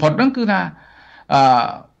ទីបំផុតហ្នឹងគឺថា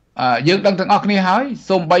យើងដឹងទាំងអស់គ្នាហើយ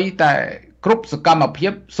សូម្បីតែគ្រប់សកម្មភា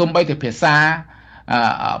ពសូម្បីតែភាសា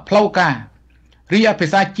ផ្លូវការរីឯភា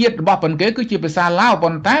សាជាតិរបស់ប៉ុនគេគឺជាភាសាឡាវ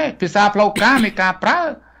ប៉ុន្តែភាសាផ្លូវការនៃការប្រើ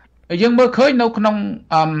យើងមើលឃើញនៅក្នុង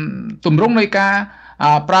ទម្រង់នៃការ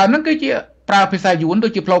ប្រើហ្នឹងគឺជាប្រើភាសាយួនដូ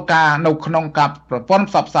ចជាផ្លូវការនៅក្នុងការប្រព័ន្ធ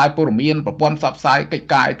ផ្សព្វផ្សាយព័ត៌មានប្រព័ន្ធផ្សព្វផ្សាយកិច្ច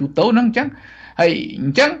ការទូទៅហ្នឹងអញ្ចឹងហើយអ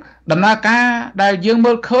ញ្ចឹងដំណើរការដែលយើង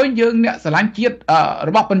មើលឃើញយើងអ្នកស្រឡាញ់ជាតិរ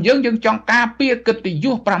បស់ប៉ុនយើងចង់ការពារកិត្តិយ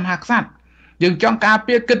សព្រះមហាក្សត្រយើងចង់ការ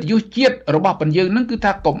ពារកិត្តិយសជាតិរបស់ប៉ុនយើងហ្នឹងគឺ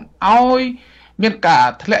ថាកុំឲ្យមានការ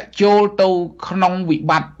ធ្លាក់ចូលទៅក្នុងវិ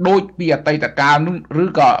បត្តិដូចពីអតីតកាលនោះឬ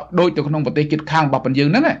ក៏ដូចទៅក្នុងប្រទេសជិតខាងរបស់ប៉ុនយើង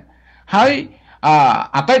ហ្នឹងហើយ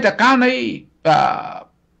អតីតកាលនៃ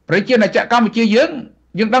ប្រជាណាចក្រកម្ពុជាយើង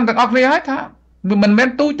ដឹងទាំងអស់គ្នាហើយថាមិនមែន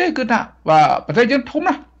ទូចទេគឺថាប្រទេសយើងធំ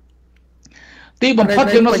ណាស់ទីបំផុត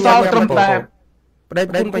យើងនៅសល់ត្រឹមតែប្តី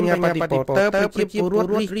គុណបញ្ញាបតិពោតើប្រជាពលរដ្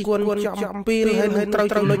ឋរិះគន់ចំពីហើយនឹងត្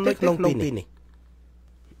រូវលុយទៅក្នុងទីនេះ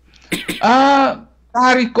កា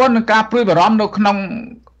ររិះគន់និងការព្រួយបារម្ភនៅក្នុង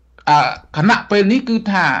គណៈពេលនេះគឺ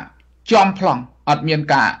ថាចំប្លង់អត់មាន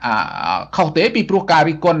ការខុសទេពីព្រោះការ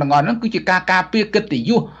រិះគន់ទាំងអស់ហ្នឹងគឺជាការការពារកិត្តិ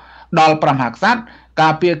យសដល់ព្រះមហាក្សត្រកា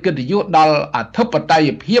រពារកិត្តិយសដល់អធិបតេយ្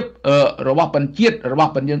យភាពរបស់បញ្ជាតិរប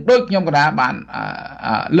ស់បញ្ញើដូចខ្ញុំកណាបាន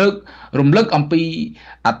លើករំលឹកអំពី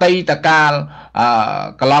អតីតកាល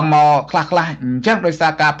កន្លងមកខ្លះអញ្ចឹងដោយសា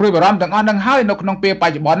រការព្រួយបារម្ភទាំងអស់ហ្នឹងហើយនៅក្នុងពេលប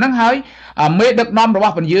ច្ចុប្បន្នហ្នឹងហើយមេដឹកនាំរប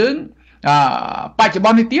ស់បញ្ញើបច្ចុប្ប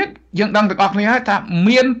ន្ននេះទៀតយើងដឹងទាំងអស់គ្នាហើយថា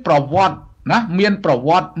មានប្រវត្តិណាមានប្រវ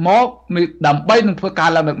ត្តិមកដើម្បីនឹងធ្វើការ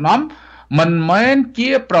ឡើងដឹកនាំមិនមែនជា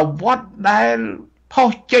ប្រវត្តិដែលផុ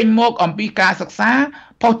សចេញមកអំពីការសិក្សា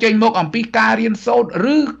ផុសចេញមកអំពីការរៀនសូត្រ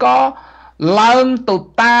ឬក៏ឡើងទៅ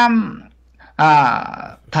តាម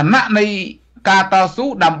ឋានៈនៃការតស៊ូ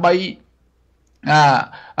ដើម្បី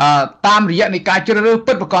តាមរយៈនៃការជ្រើសរើស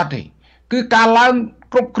ពិតប្រាកដទេគឺការឡើង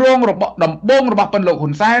គ្រប់គ្រងរបស់ដំបងរបស់ប៉ុនលោកហ៊ុ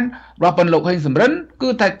នសែនរបស់ប៉ុនលោកហេងសំរិនគឺ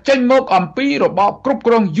ថាចេញមកអំពីរបបគ្រប់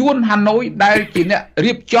គ្រងយួនហាណូយដែលជាអ្នក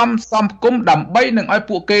រៀបចំសំគុំដើម្បីនឹងឲ្យ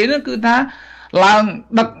ពួកគេនឹងគឺថាឡើង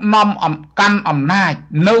ដឹកនាំកាន់អំណាច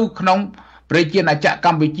នៅក្នុងប្រជាណាចក្រ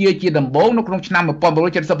កម្ពុជាជាដំបូងនៅក្នុងឆ្នាំ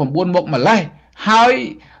1979មកម្លេះហើយ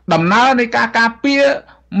ដំណើរនៃការការពារ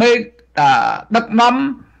មេដឹកនាំ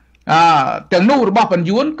ទាំងនោះរបស់បញ្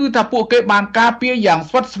ញួនគឺថាពួកគេបានការពារយ៉ាង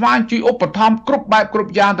ស្វិតស្វាញជួយឧបត្ថម្ភគ្រប់បែបគ្រ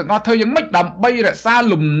ប់យ៉ាងទាំងអស់ធ្វើយ៉ាងម៉េចដើម្បីរក្សា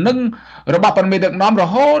លំនឹងរបស់មេដឹកនាំរ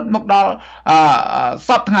ហូតមកដល់ស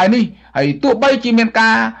ពថ្ងៃនេះហើយទោះបីជាមាន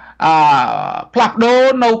ការផ្លាស់ប្ដូរ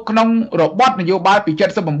នៅក្នុងរបបនយោបាយពី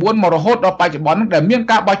79មករហូតដល់បច្ចុប្បន្ននោះដែលមាន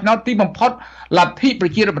ការបោះឆ្នោតទីបំផុតលទ្ធិប្រ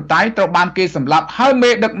ជាធិបតេយ្យត្រូវបានគេសម្លាប់ហើយមេ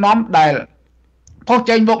ដឹកនាំដែលផុស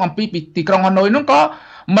ចេញមកអំពីទីក្រុងហាណូយនោះក៏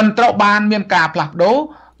មិនត្រូវបានមានការផ្លាស់ប្ដូរ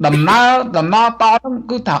ដំណើរតហ្នឹង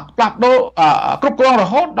គឺថាផ្លាស់ប្ដូរគ្រប់គ្រងរ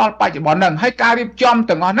ហូតដល់បច្ចុប្បន្នហ្នឹងហើយការរៀបចំ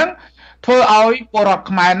ទាំងអស់ហ្នឹងធ្វើឲ្យពលរដ្ឋ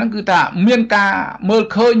ខ្មែរហ្នឹងគឺថាមានការមើល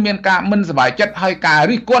ឃើញមានការមិនសប្បាយចិត្តហើយការ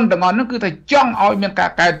រិះគន់ទាំងអស់ហ្នឹងគឺថាចង់ឲ្យមានកា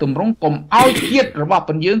រកែតម្រង់កុំឲ្យជាតិរបស់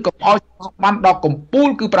បញ្ញើកុំឲ្យបានដល់កំពូល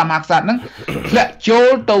គឺព្រះមហាក្សត្រហ្នឹងធ្លាក់ចូល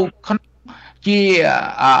ទៅ ជា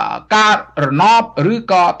ការរណបឬ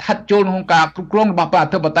ក៏ថិតចូលក្នុងការគ្រប់គ្រងរបស់ប្រ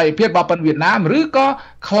តិបត្តិភាពរបស់ប៉ុនវៀតណាមឬក៏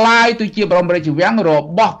คล้ายទៅជាបរមរាជវាំងរ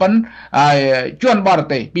បស់ប៉ុនជនបរ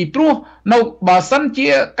ទេសពីព្រោះនៅបើសិនជា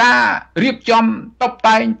ការរៀបចំតុប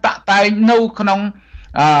តែងតាក់តែងនៅក្នុង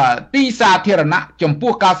ទីសាធារណៈចំ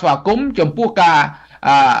ពោះការស្វាគមន៍ចំពោះការ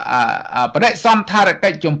បដិសណ្ឋារកិ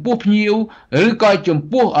ច្ចចំពោះភ្ញៀវឬក៏ចំ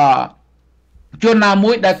ពោះជនណា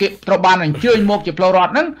មួយដែលគេត្រូវបានអញ្ជើញមកជាផ្លូវរដ្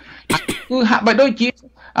ឋហ្នឹងគឺហាក់បីដូចជា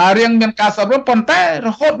រៀងមានការសម្រុំប៉ុន្តែរ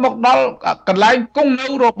ហូតមកដល់កន្លែងគង់នៅ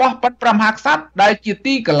របស់ប៉ុនព្រះមហាក្សត្រដែលជា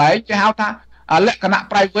ទីកន្លែងគេហៅថាលក្ខណៈ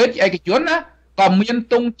private ឯកជនណាក៏មាន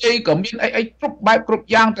ទងជ័យក៏មានអីគ្រប់បែបគ្រប់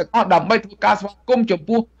យ៉ាងទាំងអស់ដើម្បីធ្វើការស្វាគមន៍ចំ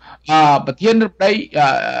ពោះប្រធានរដ្ឋមន្ត្រី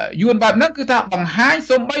យួនបែបហ្នឹងគឺថាបង្ហាញ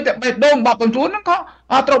សូម្បីតែបេះដូងរបស់ខ្លួនហ្នឹងក៏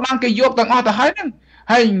ត្រូវបានគេយកទាំងអស់ទៅហើយហ្នឹង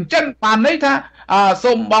ហើយអញ្ចឹងបានន័យថា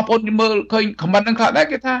សូមបងប្អូនមើលឃើញខមមិនហ្នឹងខ្លះដែរ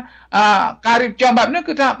គេថាការរៀបចំបែបនេះ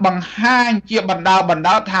គឺថាបង្ហាញជាបណ្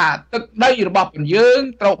ដាថាទឹកដីរបស់ពួកយើង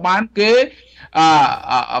ត្រូវបានគេ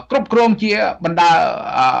គ្រប់គ្រងជាបណ្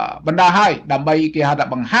ដាហើយដើម្បីគេហៅថា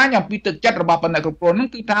បង្ហាញអំពីទឹកចិត្តរបស់បណ្ដាគ្រប់គ្រងហ្នឹង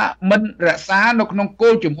គឺថាមិនរក្សានៅក្នុងគោ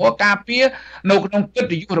លជំហរការពារនៅក្នុងកិត្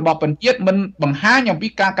តិយសរបស់ប្រជាជាតិមិនបង្ហាញអំពី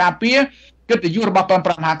ការការពារកិត្តិយសរបស់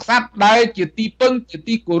ព្រះមហាក្សត្រដែលជាទីពឹងជា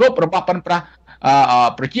ទីគោរពរបស់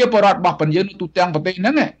ប្រជាពលរដ្ឋរបស់បញ្ញើនៅទូទាំងប្រទេសហ្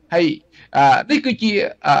នឹងហើយនេះគឺជា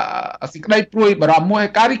សេចក្តីព្រួយបារម្ភមួយ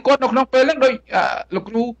ការរិះគន់នៅក្នុងពេលហ្នឹងដោយលោក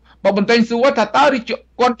គ្រូបើបន្ទែងសួរថាតើរិះ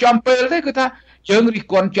គន់ចំពេលទេគឺថាយើងរិះ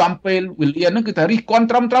គន់ចំពេលវេលាហ្នឹងគឺថារិះគន់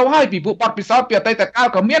ត្រឹមត្រូវហើយពីពួកបទពិសោធន៍ពីអតីតកាល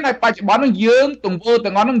ក៏មានហើយបច្ចុប្បន្នហ្នឹងយើងទង្វើ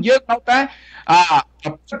ទាំងអស់ហ្នឹងយើងនៅតែ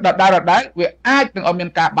ដដែលវាអាចនឹងឲ្យមាន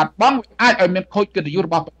ការបាត់បង់វាអាចឲ្យមានខូចកិត្តិយសរ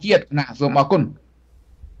បស់ប្រជាជាតិណាសូមអរគុណ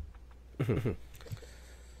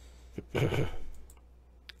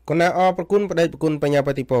គណៈអរប្រគុណបដិប្រគុណបញ្ញាប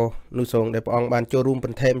តិពោនោះសូងដែលព្រះអង្គបានចូលរួមប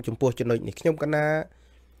ន្ថែមចំពោះចំណុចនេះខ្ញុំកណា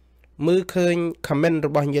មើលឃើញ comment រ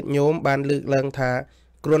បស់ញាតិញោមបានលើកឡើងថា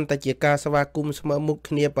គ្រាន់តែជាការស្វាគមន៍ស្មើមុខ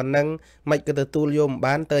គ្នាប៉ុណ្ណឹងមិនក៏ទទួលយកមិន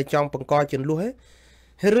បានទៅចង់បង្កចំនួន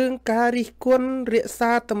រឿងការរិះគន់រក្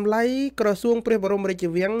សាតម្លៃក្រសួងព្រះបរមរាជ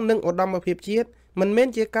វាំងនិងឧត្តមភាពជាតិមិនមែន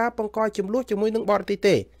ជាការបង្កចំនួនជាមួយនឹងបរទេស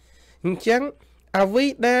ទេអញ្ចឹងអ្វី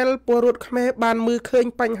ដែលពលរដ្ឋខ្មែរបានមើលឃើញ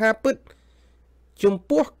បញ្ហាពិតចំ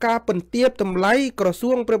ពោះការបន្ទាបតម្លៃក្រ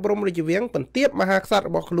សួងព្រះបរមរាជវាំងបន្ទាបមហាក្សត្ររ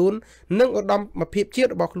បស់ខ្លួននិងឧត្តមភាពជាតិ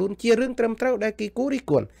របស់ខ្លួនជារឿងត្រឹមត្រូវដែលគេគួររិះ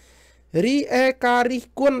គន់រីឯការរិះ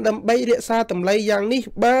គន់ដើម្បីរក្សាតម្លៃយ៉ាងនេះ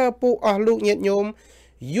បើពួកអស់លោកញាតិញោម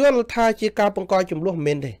យល់ថាជាការបង្កចំនួន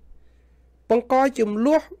មិនទេបង្កចំ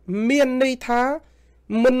នួនមានន័យថា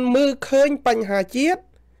មិនមើលឃើញបញ្ហាជាតិ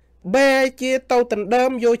បែរជាទៅដណ្ដើ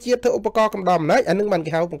មយកជាតិធ្វើឧបករណ៍កំដរអំណាចអានឹងបាន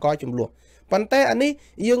គេហៅបង្កចំនួនប៉ុន្តែអានេះ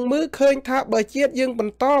យើងមើលឃើញថាបើជាតិយើងប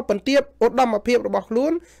ន្តបន្ទាបឧត្តមភាពរបស់ខ្លួ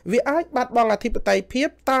នវាអាចបាត់បង់អធិបតេយ្យភាព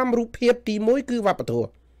តាមរូបភាពទី1គឺវប្បធម៌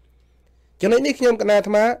ចំណុចនេះខ្ញុំកណាអា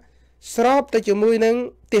ត្មាស្របទៅជាមួយនឹង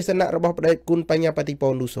ទេសនៈរបស់បដិគុណបញ្ញាបតិពោ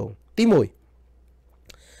នុសូងទី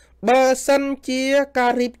1បើសិនជាកា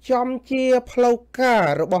ររៀបចំជាផ្លូវការ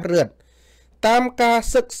របស់រដ្ឋតាមការ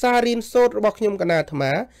សិក្សារៀនសូត្ររបស់ខ្ញុំកណាអាត្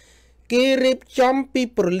មាគេរៀបចំពី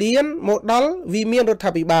ប្រលានមកដល់វិមានរដ្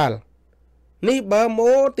ឋាភិបាលនេះបើម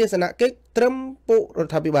កទេសនកិច្ចត្រឹមពួករ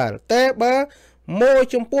ដ្ឋាភិបាលតែបើមក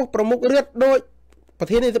ចំពោះប្រមុខរដ្ឋដូចប្រ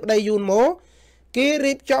ធានាធិបតីយួនមកគេ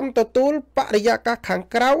រៀបចំទទួលបរិយាកាសខាង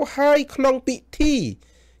ក្រៅហើយក្នុងពិធី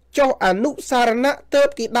ចុះអនុសារណៈទៅ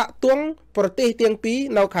គេដាក់ទង់ប្រទេសទាំងពីរ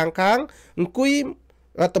នៅខាងអង្គុយ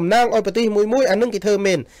តំណាងឲ្យប្រទេសមួយអានឹងគេធ្វើ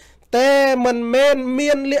មែនតែមិនមែន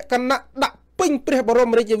មានលក្ខណៈដាក់ពេញព្រះបរម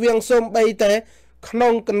រាជវាំងសូម្បីតែក្នុ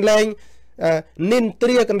ងកន្លែងនិន្ទ្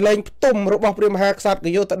រាកន្លែងផ្ទុំរបស់ព្រះមហាក្សត្រក៏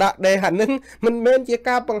យកទៅដាក់ដែរអានឹងមិនមែនជា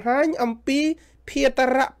ការបង្ហាញអំពីភាត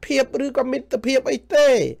រភាពឬក៏មិត្តភាពអីទេ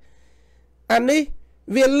អានេះ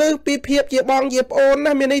វាលើសពីភាពជាបងជាប្អូន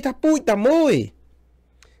ណាមានន័យថាពូជតែមួយ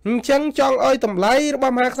អញ្ចឹងចង់ឲ្យតម្លៃរប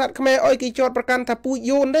ស់មហាក្សត្រខ្មែរឲ្យគេចោទប្រកាន់ថាពូជ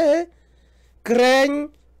យួនទេក្រែង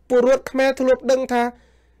ពលរដ្ឋខ្មែរធ្លាប់ដឹងថា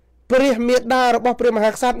ព្រះមេដារបស់ព្រះម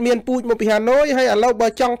ហាក្សត្រមានពូជមកពីហាណូយហើយឥឡូវបើ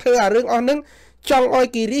ចង់ធ្វើអារឿងអស់ហ្នឹងចង់ឲ្យ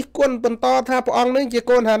គេរិះគន់បន្តថាព្រះអង្គនឹងជា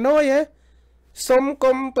កូនហាណូយសុំ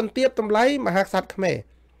គុំបន្ទាបតម្លៃមហាក្សត្រខ្មែរ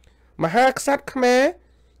មហាក្សត្រខ្មែរ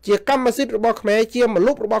ជាកម្មសិទ្ធិរបស់ខ្មែរជាម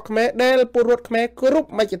លុបរបស់ខ្មែរដែលពលរដ្ឋខ្មែរគ្រប់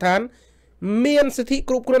មជ្ឈដ្ឋានមានសិទ្ធិ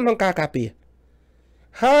គ្រប់គ្រាន់ក្នុងការការពារ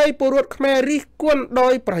ហើយពលរដ្ឋខ្មែររិះគន់ដោ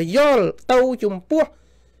យប្រយោលទៅចំពោះ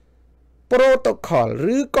protocol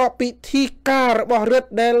ឬក៏ពិធីការរបស់រដ្ឋ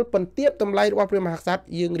ដែលបន្ទាបតម្លៃរបស់ព្រះមហាក្សត្រ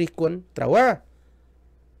យើងរិះគន់ត្រូវ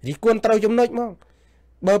រិះគន់ត្រូវចំណុចមក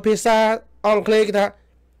បើភាសាអង់គ្លេសគេថា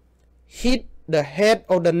hit the head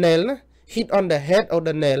of the nail ណា hit on the head of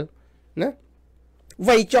the nail ណា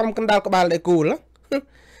វាយចំកណ្ដាលក្បាលដែលគូល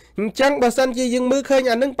chẳng bà sân chỉ dừng mưa khơi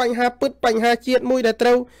nhà nâng bánh hà bứt bánh hà chiết mùi đã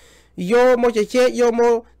trâu vô mô chạy chế vô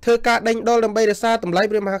mô thơ ca đánh đô làm bây đã xa tầm lấy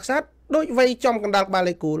bìm hạc sát đôi vây trong căn đạc bà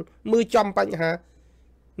lê cùl mưa trong bánh hà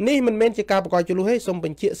ní mình men chỉ ca bà coi chú lưu hết xong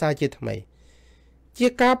bình chia xa chết mày chỉ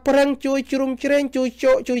ca prang chui chrum chren chui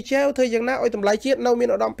chộ chui treo thời gian nào ôi tầm lấy chiết nâu miền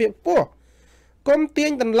ở đom phiệp po công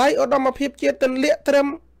tiên tầm lấy ở đom mà phiệp chiết tầm liệ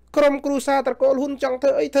trâm krom cruza tật cô hun trong thơ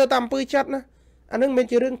ấy thơ tầm pư chặt nè anh nâng mình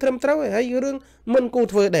chỉ riêng trâm trâu hay riêng mình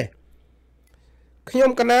cụt vừa để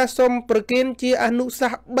nhom cana xôm perkin chia anu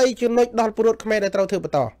sah bay cho nội đòn purut khmer để trâu thưa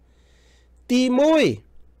bờ tì môi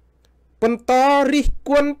bần to ri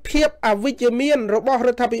quân phiệp à vitamin rồi bỏ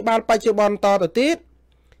ra tháp bị ban bay cho bòn to tít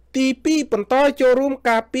tì pi bần to cho room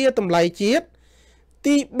cà pia tầm lấy chiết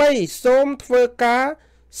tì bay xôm thưa cá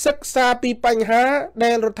sắc xa pi bánh há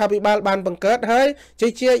đen rồi tháp bị ban bằng kết hơi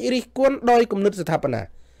chơi chia ri quân đôi cùng nứt tháp nè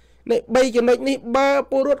này bay cho nội ní ba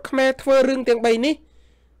purut khmer thưa riêng tiếng bay ní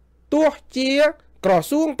tua chia cỏ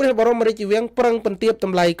xuống pre bờ rồng chỉ viếng prang phần tiệp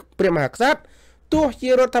tầm lầy pre mạc sát tua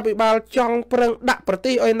chia rốt tháp bị bao trong prang đạ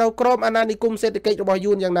prati oi nâu crom ananikum sẽ được cho bao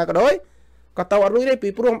yunយ៉ាងណាក៏ដោយក៏តើអត់រួចទេពី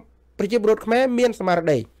ព្រោះប្រជាពលរដ្ឋខ្មែរមានស្មារ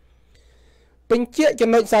តីបញ្ជាក់ចំ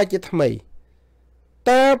ណុចសាជាថ្មី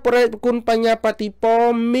តើប្រតិគុណបញ្ញាបតិព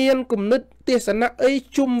មានគំនិតទេសនៈអី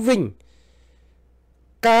ជុំវិញ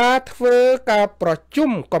ការធ្វើការប្រ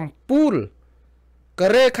ជុំកម្ពុជាកូ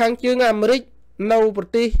រ៉េខាងជើងអាមេរិកនៅប្រ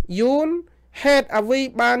ទេសយួនហេតុអ្វី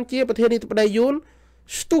បានជាប្រធានាធិបតីយួន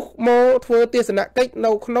ស្ទុះមកធ្វើទេសនកិច្ច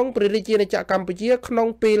នៅក្នុងព្រះរាជាណាចក្រកម្ពុជាក្នុង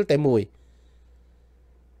ពេលតែមួយ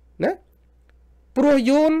ណាព្រោះ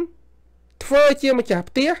យួនធ្វើជាម្ចាស់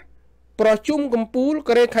ផ្ទះប្រជុំកម្ពុជា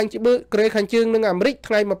កូរ៉េខាងជើងនិងអាមេរិក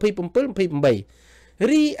ថ្ងៃ27 28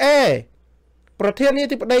រីឯប្រធានា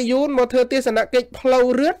ធិបតីយួនមកធ្វើទេសនកិច្ចផ្លូវ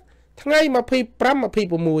រឹតថ្ងៃ25 26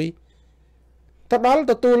ទៅដល់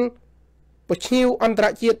ទទួលភ្ញៀវអន្តរ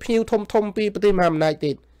ជាតិភ្ញៀវធំពីប្រទេសមហាអំណាច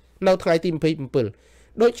ទៀតនៅថ្ងៃទី27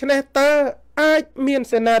ដូច្នេះតើអាចមាន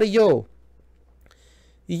សេណារីយ៉ូ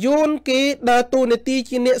យួនគេដើរតួនាទី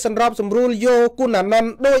ជាអ្នកសម្របសម្រួលយោគុណអានន្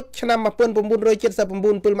តដូចឆ្នាំ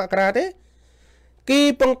1979 7មករាទេគេ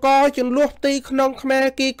បង្កចំនួនផ្ទៃក្នុងខ្មែរ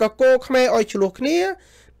គេកកោខ្មែរឲ្យឆ្លោះគ្នា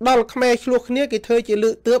ដល់ខ្មែរឆ្លោះគ្នាគេធ្វើជាលើ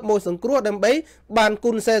កទើបមកសង្គ្រោះដើម្បីបាន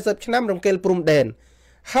គុណ40ឆ្នាំរំកិលព្រំដែន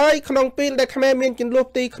ហើយក្នុងពេលដែលខ្មែរមានចំនួន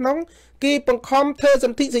ផ្ទៃក្នុងគេបង្ខំធ្វើស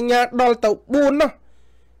ន្ធិសញ្ញាដល់ទៅ4នោះ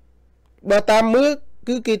បើតាមមើល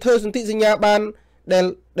គឺគេធ្វើសន្ធិសញ្ញាបាន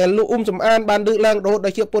ដែលលោកសំអានបានលើកឡើងរហូតដ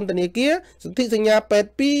ល់ជាពន្ធនាគារសន្ធិសញ្ញា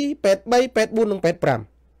82 83 84និង85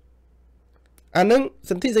អានឹង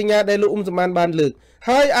សន្ធិសញ្ញាដែលលោកសំអានបានលើក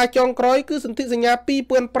ហើយអាចុងក្រោយគឺសន្ធិសញ្ញា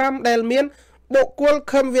2005ដែលមានបុគ្គល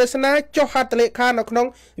ខឹមវាសនាចុះហត្ថលេខានៅក្នុង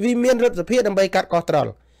វិមានរដ្ឋសភាដើម្បីកាត់កោះត្រ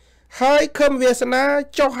ល់ហើយខឹមវាសនា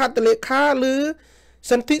ចុះហត្ថលេខាឬ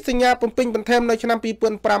សន្ធិសញ្ញាបំពេញបន្ថែមនៅឆ្នាំ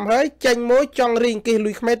2005ហើយចេញមកចង់រីងគេ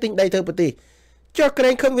លុយខ្មែរទិញដីធ្វើប្រទេសចុះក្រែ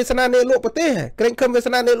ងខឹមវាសនានៃលោកប្រទេសក្រែងខឹមវាស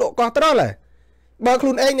នានៃលោកកោះត្រល់បើខ្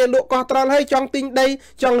លួនឯងនៃលោកកោះត្រល់ហើយចង់ទិញដី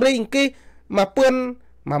ចង់រីងគេ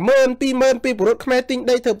10000 20000ពីពលរដ្ឋខ្មែរទិញ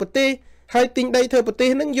ដីធ្វើប្រទេសហើយទិញដីធ្វើប្រទេស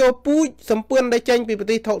នឹងយកពូជសម្ពឿនដែលចេញពីប្រ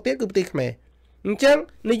ទេសថោកទៀតគឺប្រទេសខ្មែរអញ្ចឹង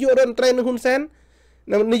នាយករដ្ឋមន្ត្រីនឹងហ៊ុនសែន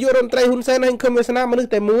នាយករដ្ឋមន្ត្រីហ៊ុនសែនហើយខឹមវាសនាមនុស្ស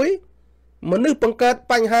តែមួយមនុស្សបង្កើត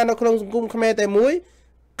បញ្ហានៅក្នុងសង្គមខ្មែរតែមួយ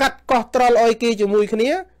កាត់កោះត្រល់ឲ្យគេជាមួយគ្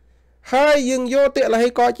នាហើយយើងយកតិលហេ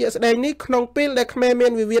កជាស្ដែងនេះក្នុងពេលដែលខ្មែរមា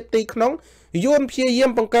នវិវាទទីក្នុងយួនព្យាយា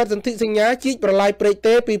មបង្កើតសន្ធិសញ្ញាជីកប្រឡាយព្រែក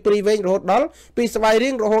ទេពីព្រីវែងរហូតដល់ពីស្វាយរៀ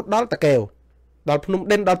ងរហូតដល់តាកែវដល់ភ្នំ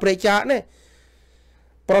ដិនដល់ព្រែកចាកនេះ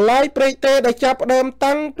ប្រឡាយព្រែកទេដែលចាប់ដើម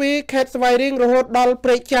តាំងពីខេត្តស្វាយរៀងរហូតដល់ព្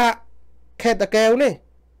រែកចាកខេត្តតាកែវនេះ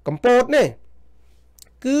កំពតនេះ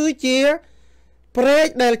គឺជាព្រែក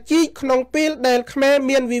ដែលជីកក្នុងពេលដែលខ្មែរ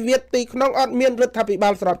មានវិវាទទីក្នុងអត់មានរដ្ឋាភិបា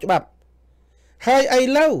លស្របច្បាប់ហើយឥ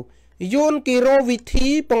ឡូវយួនគេរកវិធី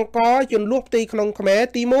បង្កចំនួនផ្ទៃក្នុងខ្មែរ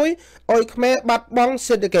ទី1ឲ្យខ្មែរបាត់បង់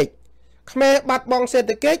សេដ្ឋកិច្ចខ្មែរបាត់បង់សេ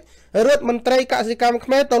ដ្ឋកិច្ចរដ្ឋមន្ត្រីកសិកម្មខ្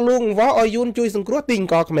មែរទៅលួងវ៉ោឲ្យយួនជួយសង្គ្រោះទីអ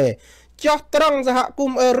ង្គខ្មែរចោះត្រង់សហគ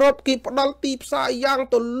មន៍អឺរ៉ុបគេផ្ដល់ទីផ្សារយ៉ាង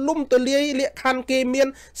ទូលំទូលាយលក្ខខណ្ឌគេមាន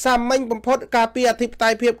សាមញ្ញបំផុតការពារអធិបតេ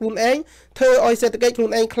យ្យភាពខ្លួនឯងធ្វើឲ្យសេដ្ឋកិច្ចខ្លួ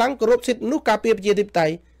នឯងខ្លាំងគោរពសិទ្ធិមនុស្សការពារប្រជាធិបតេ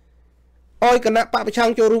យ្យឲ្យគណៈបកប្រឆាំ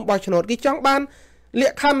ងចូលរួមបោះឆ្នោតគេចង់បានល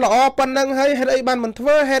ក្ខខណ្ឌល្អប៉ុណ្ណឹងហើយហេតុអីបានមិនធ្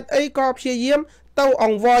វើហេតុអីក៏ព្យាយាមទៅអ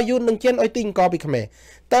ង្វរយួននឹងចិនឲ្យទីអង្គពីខ្មែរ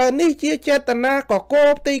តើនេះជាចេតនាកកោ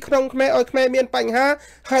បទីក្នុងខ្មែរឲ្យខ្មែរមានបញ្ហា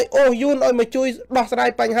ហើយអូសយួនឲ្យមកជួយដោះស្រាយ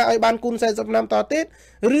បញ្ហាឲ្យបានគុណ40ឆ្នាំតទៀត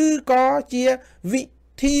ឬក៏ជាវិ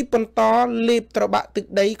ធីបន្តលេបត្របាក់ទឹក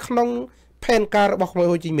ដីក្នុងផែនការរបស់ខ្មែរ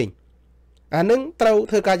ហ៊ូជីមីញអានឹងត្រូវ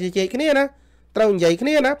ធ្វើការជជែកគ្នាណាត្រូវនិយាយគ្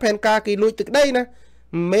នាណាផែនការគេលួចទឹកដីណា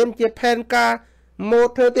មិនមែនជាផែនការមក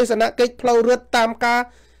ធ្វើទេសនកិច្ចផ្លូវរត់តាមការ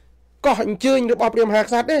có hành chơi được bọc điểm hạt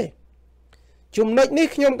sát đấy chúng nếch ní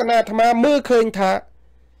nhom cả na tham mơ khơi thả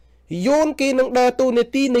yôn kia nâng đờ tu nê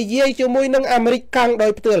ti nê dây cho môi nâng American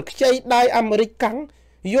đời tựa chơi đai American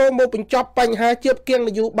vô một bình chop bánh ha chớp kiêng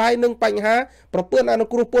là dụ bài nâng bánh ha bảo bươn anh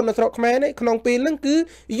kêu bươn là sọc mẹ đấy không pin lưng cứ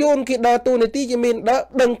yôn kia đờ tu nê ti cho mình đỡ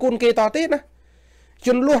đừng cun kia tỏ tết nè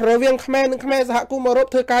chun luộc rồi viên khmer nâng khmer xã cũng mà rốt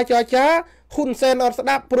thưa cai cho chá khun sen ở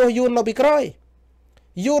đáp pro yôn nó bị còi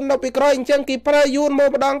yôn nó bị còi chân kia pra yôn mô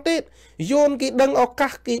đong tết yôn kia đừng ở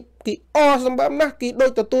các kia o sầm bám nè kia đôi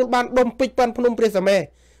tờ tu ban đom pích ban phun presa mẹ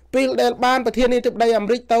pil đèn banประเทศนี้tiếp đây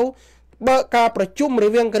Amerik tàu bờ cả ประชุม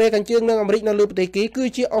riêng cáiกันchương nâng Amerik nâng lưuประเทศký cứ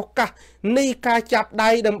chỉ ở cả ní ca chạp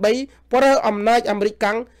đai đầm bấy pro âm nay Amerik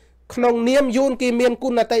căng không niêm yun kỳ miền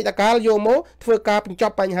quân là tây ta cá vô mố thưa cả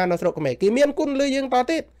chọc bánh hà nó sọc mẹ kỳ miền quân lưu dương to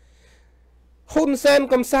tết hun sen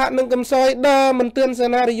cầm sạ nâng cầm soi đa mình tuyên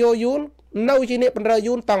scenario yun nâu chỉ niệm bằng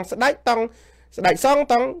yun tòng đại song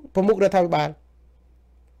tòng phẩm mục được thay bàn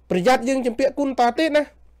ประหยัดdương chấm bịa quân to tết nè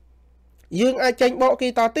dương ai tranh bộ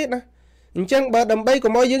kỳ to tết nè chẳng bờ đầm bay của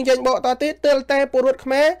mọi dương tranh bộ to tết tơ te bộ ruột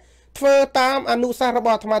khmé thơ tam anu sa ra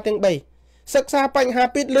bò tham tiếng bảy sắc xa bánh hà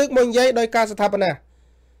pít lướt mông dây đôi ca sát nè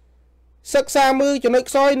sắc xa mư cho nơi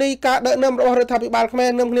soi ni cả đợi nâm rồi rồi tham bị bàn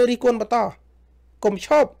khmé nâm lên đi quân bà to cùng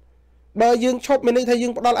chop bờ dương chop mình đi thay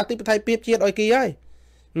dương đó là tiếp thay piếp chia đôi kỳ ấy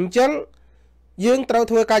chẳng dương trâu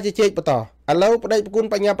thưa ca chế bà to à lâu đây quân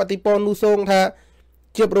bánh nhà patipon nu song tha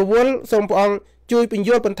chụp rồi vốn xong bọn chui bình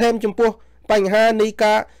vô bình thêm chấm pua bánh ha ní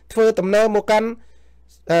cả thưa tầm nơ một căn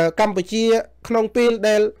Campuchia không pin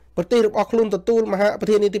để bật ti được ọc luôn tu mà ha bật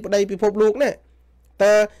thiên đi đây bị phốp luôn nè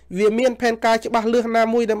ta vì miền pen ca cho ba lương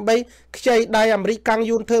nam mui đâm bay chơi đai Amerik căng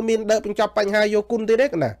yun thơ miền đợi bình chọc bánh ha vô cun thế đấy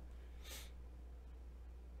nè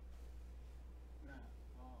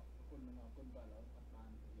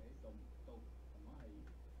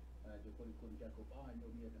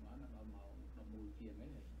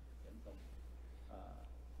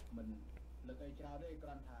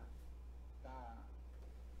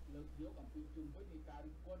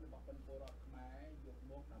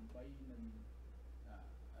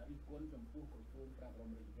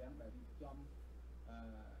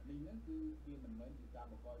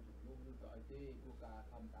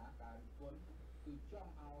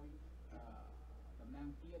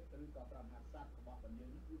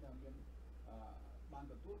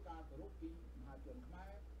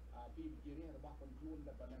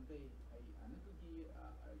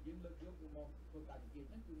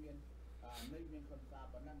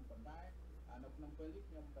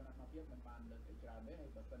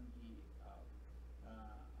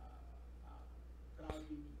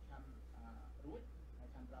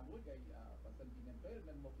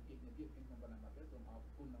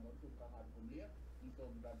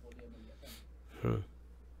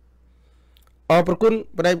ởประคุณ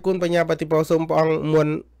ประเดี๋ยวคุณปัญญาปฏิปสมปองมวล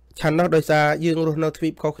ชันนโดยสายืงรุ่นนทวี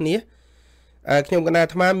ปเขาคนนี้ขยมกันนา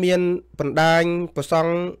ธรรมเมียนปันดานประสอง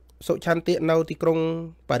สุชันเตียนเอาที่กรุง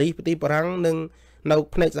ปารีสปฏิปรังหนึ่งเอา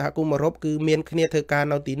พนักสหกุมารบคือเมียนคณีเธอการ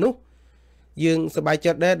เอาตีนุยืงสบาย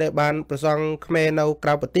จัดได้บานประสองขแมเอากร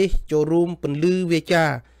าวปฏิโจรูมเป็นลือเวจา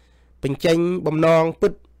เป็นเจงบำนอง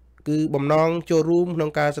ปึ๊ดคือบำนองโจรูมนอง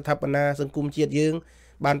การสถาปนาสังกุมเจียดยืง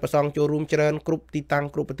บานประสองโจรูมเจริญกรุปตีตัง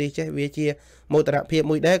กรุปปฏิเจเวเชียโมตระเพีย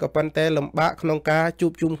มุยได้กับปันแต่ลำบากนองกาจู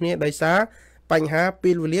บจุ่มเนี่ยได้ซาปัญหา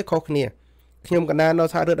ปีลวิเลียคอกเนี่ยขยมกันนาโน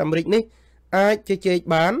ซาเรืออเมริกนี่ไอเจ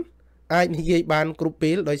บานไอนิยบานกรุป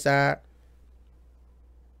ปีลโดยซา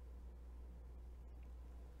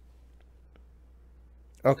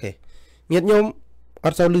โอเคเงียบยมอั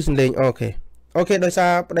ดเซาลือสินเลงโอเคโดยซา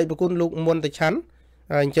ประเดี๋ยวคุณลูกมวลแต่ชั้น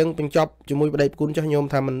จังเป็นจอบจมูกประเดี๋ยวคุณจะโยม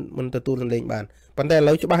ทำมันตัวตูนเลงบานปันแต่เร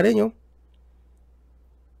าจะบ้าได้โย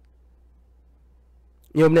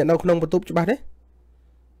มเนี่ยเราขนมประตูจะบ้าได้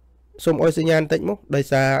สมออยสัญญาณติดมั้งโดย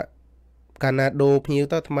ซาการนาโดพิว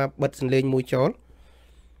ต้าทำมาบัดสินเลงมวยจอล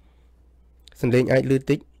สินเลงไอลือ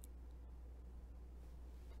ติด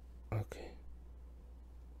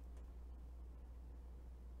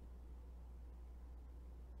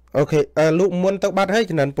โอเคลูกมวนตกบัดให้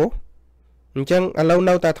ฉะนั้นปุ๊จังเราเน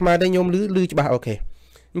าแต่ทำมาได้โยมลือจะบ้าโอเค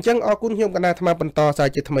จังอกุนโยมกันนาทำมาปันต่อสาย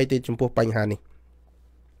จะทำไมติดจมพวกปัญหานี่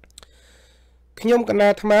ขยมกันนา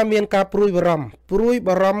ทำมาเมียนกาปรุยบร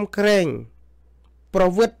มเกรงประ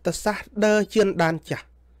วัติศาสตร์เดเชียนดานจ่ะ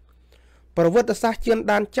ประวัติศาสตร์เชียน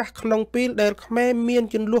ดานจ่ะขนมปีเดลแม่เมียน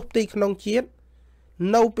จนลวกตีขนมเชียน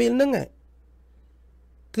เนาปีนึงไง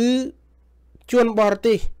คือชวนบอร์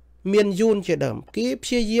ตีเมียนยูนเฉดมกีบเ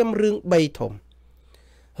ชียเยี่ยมเรื่องใบถม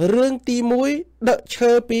เรื่องตีมุ้ยเดเช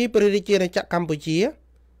อปีปริจิในจักรกัมพูชี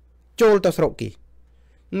โจลตสโรกี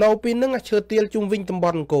เนาปีนึงเชอเตียลจุงวิงตำบ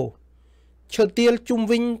อลโก ឈើទៀលជុំ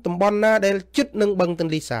វិញតំបន់ណាដែលជិតនឹងបឹងទ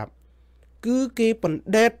ន្លេសាបគឺគេបណ្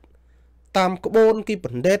ដេតតាមក្បូនគេប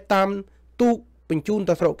ណ្ដេតតាមទូកបញ្ជូន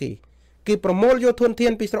ទៅស្រុកគេប្រមូលយកធនធា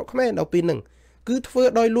នពីស្រុកខ្មែរដល់ពេលហ្នឹងគឺធ្វើ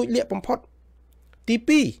ដោយលួចលាក់បំផុតទី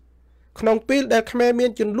2ក្នុងពេលដែលខ្មែរមា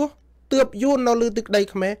នចំនួនទើបយួននៅលើទឹកដី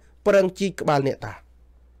ខ្មែរប្រឹងជីកក្បាលអ្នកតា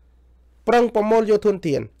ប្រឹងប្រមូលយកធន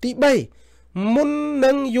ធានទី3មុន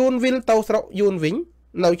នឹងយួនវិលទៅស្រុកយួនវិញ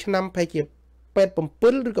នៅឆ្នាំប្រហែលជា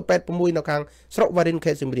87ឬក៏86នៅខាងស្រុកវ៉ារិន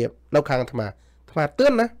ខេត្តសៀមរាបនៅខាងអាត្មាទឿ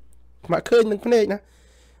នណាអាត្មាឃើញនឹងភ្នែកណា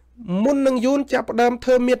មុននឹងយួនចាប់ផ្ដើមធ្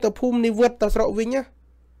វើមាតុភូមិនិវត្តទៅស្រុកវិញណា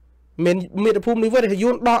មានមាតុភូមិនិវត្តយួ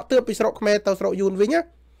នដកទើបពីស្រុកខ្មែរទៅស្រុកយួនវិញណា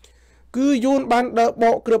គឺយួនបានដើរប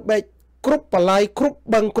កគ្រឿបបែកគ្រប់បលាយគ្រប់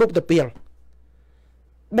បឹងគ្រប់តាពាំង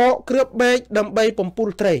បកគ្រឿបបែកដើម្បីបំពុល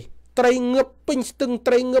ត្រីងឹបពេញស្ទឹង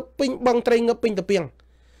ត្រីងឹបពេញបឹងត្រីងឹបពេញតាពាំង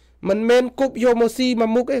មិនមែនគប់យកមកស៊ីមក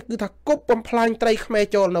មុខទេគឺថាគប់បំផ្លាញត្រីខ្មែរ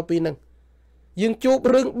ចូលនៅពីហ្នឹងយើងជួប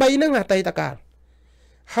រឿង3ហ្នឹងអតីតកាល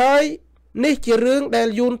ហើយនេះជារឿងដែល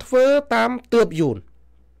យួនធ្វើតាមទើបយួ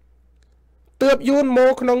នម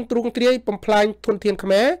កក្នុងទ្រង់ទ្រាយបំផ្លាញធនធានខ្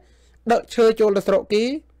មែរដឹកឈើចូលទៅស្រុកគេ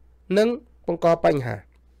និងបង្កបញ្ហា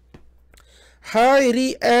ហើយរី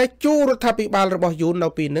ឯជួររដ្ឋាភិបាលរបស់យួននៅ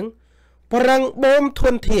ពីហ្នឹងប្រឹងបូមធ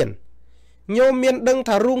នធានញោមមានដឹង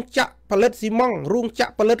ថារោងចក្រផលិតស៊ីម៉ង់រោងចក្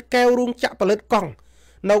រផលិតកែវរោងចក្រផលិតកង់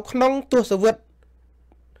នៅក្នុងទសវត្សរ៍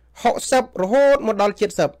60រហូតមកដល់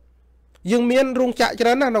70យើងមានរោងចក្រច្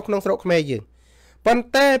រើនណាស់នៅក្នុងស្រុកខ្មែរយើងប៉ុន្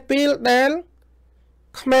តែពេលដែល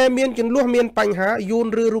ខ្មែរមានចំនួនមានបញ្ហាយួន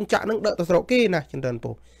ឬរោងចក្រនឹងដឹកទៅស្រុកគេណាចិនរិន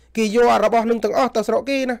ពូគេយករបស់នឹងទាំងអស់ទៅស្រុក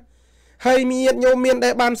គេណាហើយមានញោមមានដែ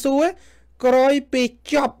លបានសួរក្រោយពី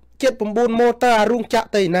ចប់79ម៉ូទ័ររោងចក្រ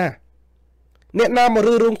ទៅណាអ្នកណាមក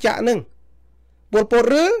រោងចក្រនឹងពលពត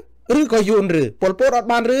ឬក៏យួនពលពតអត់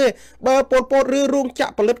បានទេបើពលពតរោងចក្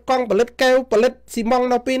រផលិតកង់ផលិតកែវផលិតស៊ីម៉ង់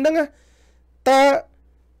នៅពេលហ្នឹងតើ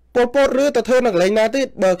ពលពតទៅធ្វើនៅកន្លែងណាទៀត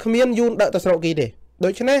បើគ្មានយួនដឹកទៅស្រុកគេទេដូ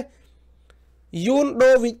ច្នេះយួន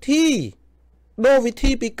ដូរវិ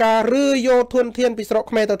ធីពីការយកធនធានពីស្រុក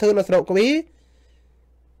ខ្មែរទៅធ្វើនៅស្រុក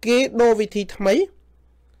គេដូរវិធីថ្មី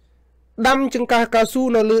ដាំចង្ការកៅស៊ូ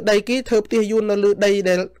នៅលើដីគេធ្វើផ្ទះយួននៅលើដី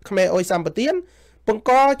ដែលខ្មែរអុយសម្បទានបង្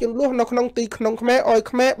កចំនួននៅក្នុងទីក្នុងខ្មែរអុយ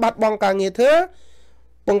ខ្មែរបាត់បង់ការងារធ្វើ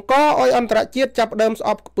បង្កអុយអន្តរជាតិចាប់ដើមស្អ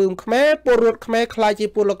ប់ខ្ពើមខ្មែរពលរដ្ឋខ្មែរខ្លាចជា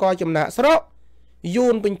ពលករចំណាក់ស្រុកយួ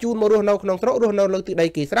នបញ្ជូនមករស់នៅក្នុងស្រុករស់នៅលើទីដី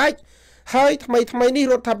គេស្រេចហើយថ្មីនេះ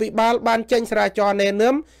រដ្ឋាភិបាលបានចេញស្រាចរណែ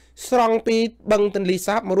នាំស្រង់ពីបឹងទន្លេ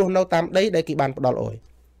សាបមករស់នៅតាមដីដែលគេបានផ្ដល់អុយ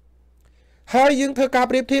ហើយយើងធ្វើការ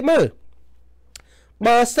ប្រៀបធៀបមើល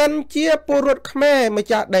បើសិនជាពលរដ្ឋខ្មែរម្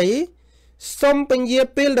ចាស់ដីសុំពញា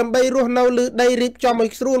ពេលដើម្បីរស់នៅលើដីរៀបចំឲ្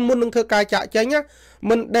យស្រួលមុននឹងធ្វើការចាក់ចេញ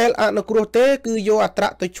មិនដែលអនុគ្រោះទេគឺយកអត្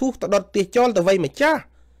រៈទៅឈូសទៅដុតទាសចោលទៅវៃម្ចាស់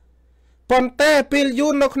ប៉ុន្តែពេលយួ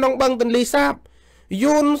ននៅក្នុងបឹងទន្លេសាប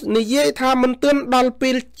យួននិយាយថាមិនទាន់ដល់ពេ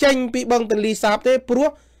លចេញពីបឹងទន្លេសាបទេព្រោះ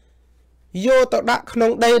យកទៅដាក់ក្នុ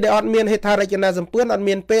ងដីដែលអត់មានហេដ្ឋារចនាសម្ព័ន្ធអត់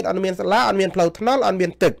មានពេទ្យអត់មានសាលាអត់មានផ្លូវថ្នល់អត់មា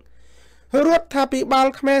នទឹករដ្ឋាភិបាល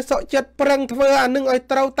ខ្មែរសក់ចិត្តប្រឹងធ្វើអានឹងឲ្យ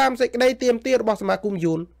ត្រូវតាមសេចក្តីទាមទាររបស់សមាគម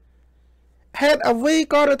យួនហេតុអ្វី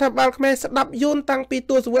ក៏រដ្ឋាភិបាលខ្មែរស្ដាប់យួនតាំងពី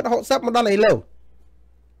ទសវត្សរ៍60មកដល់ឥឡូវ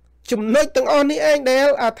ចំណុចទាំងអស់នេះឯងដែល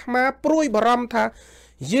អាត្មាព្រួយបារម្ភថា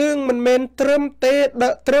យើងមិនមែនត្រឹមតែ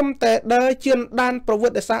ដើរជឿនដានប្រវ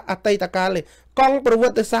ត្តិសាស្ត្រអតីតកាលទេកង់ប្រវ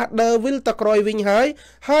ត្តិសាស្ត្រដើរវិលទៅក្រោយវិញ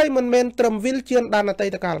ហើយមិនមែនត្រឹមវិលជឿនដានអតី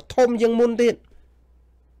តកាលធំជាងមុនទៀត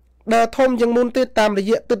ដើរធំជាងមុនទៀតតាមរ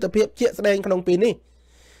យៈទស្សនវិជ្ជាស្ដែងក្នុងពេលនេះ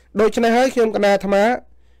ដូច្នេះហើយខ្ញុំកណាអាត្មា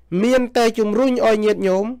មានតែជំរុញឲ្យញាតិ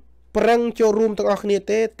ញោមប្រឹងចូលរួមទាំងអស់គ្នា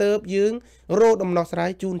ទេទៅយើងរោដំណោះស្រា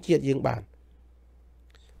យជូនជាតិយើងបាន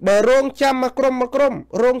បើរងចាំមកក្រុម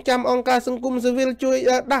រងចាំអង្គការសង្គមស៊ីវិលជួយ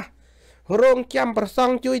ដាស់រងចាំប្រស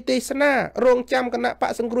ង់ជួយទេសនារងចាំគណៈប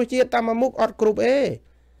កសង្គ្រោះជាតិតាមមុខអត់គ្រប់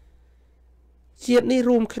ជាតិនេះ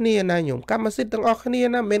រួមគ្នាណាញោមកម្មសិទ្ធិទាំងអស់គ្នា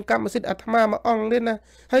ណាមិនមែនកម្មសិទ្ធិអាត្មាមួយអង្គទេណា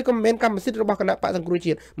ហើយក៏មិនមែនកម្មសិទ្ធិរបស់គណៈបកសង្គ្រោះ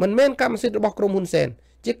ជាតិមិនមែនកម្មសិទ្ធិរបស់ក្រុមហ៊ុនសែន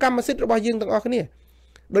ជាកម្មសិទ្ធិរបស់យើងទាំងអស់គ្នា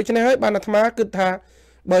ដូច្នេះហើយបានអាត្មាគិតថា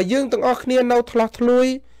បើយើងទាំងអស់គ្នានៅឆ្លោះឆ្លួយ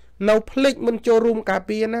នៅភ្លេចមិនចូលរួមការ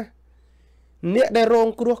ពារណាអ្នកដែលរង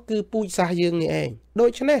គ្រោះគឺពូជសាសន៍យើងនេះឯងដូ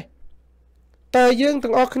ច្នេះតើយើង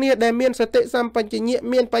ទាំងអស់គ្នាដែលមានសតិសម្បជញ្ញៈ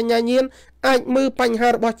មានបញ្ញាញាណអាចមើលបញ្ហា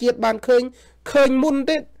របស់ជាតិបានឃើញមុន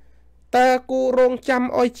ទេតើគូរងចាំ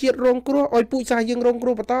ឲ្យជាតិរងគ្រោះឲ្យពូជសាសន៍យើងរងគ្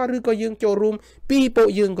រោះបន្តឬក៏យើងចូលរួមពីពួក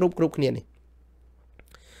យើងគ្រប់គ្នានេះ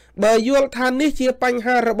បើយល់ថានេះជាបញ្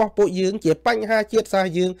ហារបស់ពួកយើងជាបញ្ហាជាតិសាស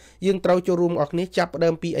ន៍យើងត្រូវចូលរួមអស់គ្នាចាប់ផ្ដើ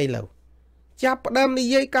មពីអីឡើយចាប់ផ្ដើមនិ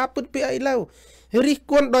យាយការពិតពីអីឡើយរិះ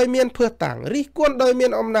គន់ដោយមានភឿតាំងរិះគន់ដោយមា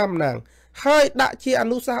នអំណាមណាងហើយដាក់ជាអ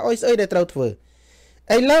នុសាសន៍ឲ្យស្អីដែលត្រូវធ្វើ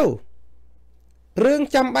ឥឡូវរឿង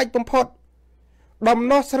ចាំបាច់បំផុត ដំ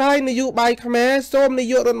ណោះស្រាយនយោបាយខ្មែរសូមនា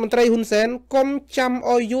យករដ្ឋមន្ត្រីហ៊ុនសែនកុំចាំ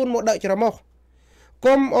អោយយួនមកដឹកច្រមុះ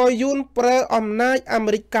កុំអោយយួនប្រើអំណាចអា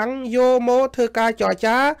មេរិកកាំងយកមកធ្វើការចរ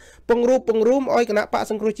ចាពង្រួមអោយគណៈបក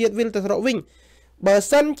សង្គ្រោះជាតិវិលទៅស្រុកវិញបើ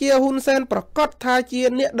សិនជាហ៊ុនសែនប្រកាសថាជា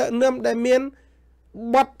អ្នកដឹកនាំដែលមាន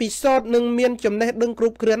បទពិសោធន៍និងមានចំណេះដឹងគ្រ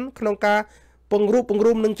ប់គ្រាន់ក្នុងការពង្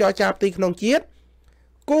រួមនឹងចរចាផ្ទៃក្នុងជាតិ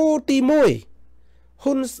គោលទី1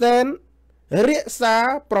ហ៊ុនសែនរក្សា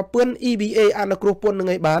ប្រព័ន្ធ EBA អនុគ្រោះពន្ធនឹង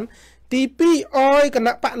ឲ្យបានទី2អោយគ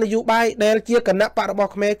ណៈបកនយោបាយដែលជាគណៈបករប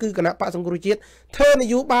ស់ខ្មែរគឺគណៈបកសង្គ្រោះជាតិធ្វើន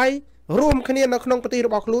យោបាយរួមគ្នានៅក្នុងប្រទេសរ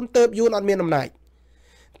បស់ខ្លួនទៅយួនអត់មានអំណាច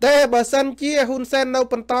តែបើសិនជាហ៊ុនសែននៅ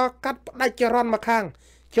បន្តកាត់ផ្ដាច់ចរន្តមកខាង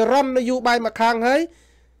ចរន្តនយោបាយមកខាងហើយ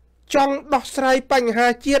ចង់ដោះស្រាយបញ្ហា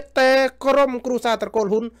ជាតិតែក្រុមគ្រួសារត្រកូល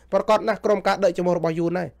ហ៊ុនប្រកាសណាស់ក្រុមការដឹកចំហរបស់យួ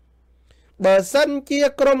នហើយបើសិនជា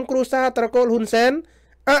ក្រុមគ្រួសារត្រកូលហ៊ុនសែន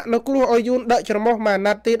អនុគ្រោះឲ្យយួនដឹកច្រមុះមួយអាណ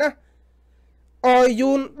ត្តិទៀតណាឲ្យ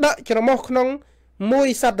យួនដឹកច្រមុះក្នុងមួយ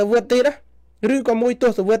សតវត្សទៀតណាឬក៏មួយទ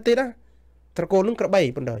សវត្សទៀតណាត្រកូលនឹងក្របី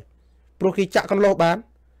បណ្ដោយព្រោះគេចាក់កន្លោះបាន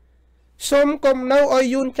សូមកុំនៅឲ្យ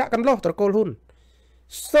យួនចាក់កន្លោះត្រកូលហ៊ុន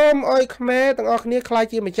សូមឲ្យខ្មែរទាំងអស់គ្នាខ្លាច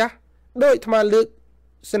ជាម្ចាស់ដោយអាត្មាលើក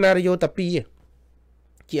សេណារីយ៉ូតា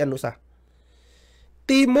2ជាអនុសាសន៍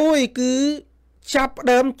ទី1គឺចាប់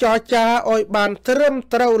ដើមចរចាឲ្យបានត្រឹម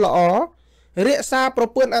ត្រូវល្អរក្សាប្រ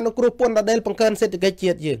ព័ន្ធអនុគ្រោះពន្ធដែលបង្កើនសេដ្ឋកិច្ច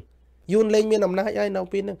ជាតិយើងយួនលែងមានអំណាចហើយនៅ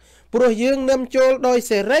ពេលហ្នឹងព្រោះយើងនាំចូលដោយ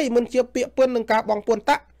សេរីមិនជាពាក្យពន្ធនឹងការបង់ពន្ធ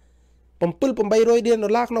តាក់7,800 លានដុ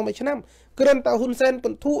ល្លារក្នុងមួយឆ្នាំគ្រាន់តែហ៊ុនសែនប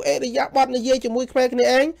ន្ធូរអេរយាប័តនិយាយជាមួយខ្មែរគ្នា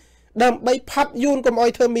ឯងដើម្បីផាត់យួនកុំឲ្យ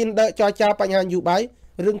ធ្វើមានចរចាបញ្ហានយោបាយ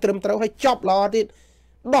រឿងត្រឹមត្រូវឲ្យចប់ល្អទៀត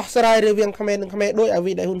ដោះស្រាយរវាងខ្មែរនិងខ្មែរដោយអ្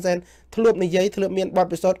វីដែលហ៊ុនសែនធ្លាប់និយាយធ្លាប់មានបទ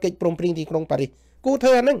ពិសោធន៍កិច្ចព្រមព្រៀងទីក្រុងប៉ារីសគូធ្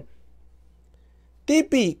វើអាហ្នឹងទី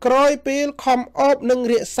2ក្រោយពេលខំអបនិង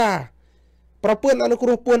រក្សាប្រព័ន្ធអនុគ្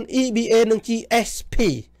រោះពន្ធ EBA និង GSP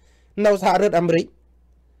នៅសហរដ្ឋអាមេរិក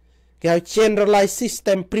គេហៅ Generalized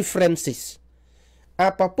System Preferences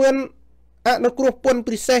ប្រព័ន្ធអនុគ្រោះពន្ធ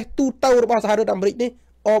ពិសេសទូទៅរបស់សហរដ្ឋអាមេរិកនេះ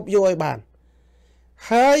អបយកឲ្យបាន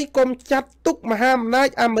ហើយកុំចាត់ទុកមហាអំណាច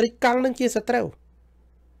អាមេរិកកាំងនឹងជាសត្រូវ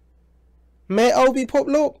មេអូពិភព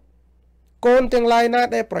លោកកូនទាំងឡាយណា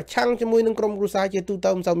ដែលប្រឆាំងជាមួយនឹងក្រុមគ្រួសារជាទូ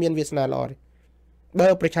ទៅមិនសូវមានវាសនាល្អទេបើ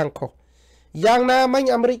ប្រឆាំងខុសយ៉ាងណាមិញ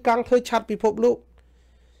អាមេរិកកាំងធ្វើឆាត់ពិភពលោក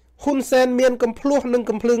ហ៊ុនសែនមានកំភ្លោះនិង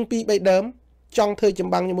កំភ្លើងពី3ដើមចង់ធ្វើច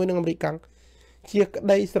ម្បាំងជាមួយនឹងអាមេរិកកាំងជាក្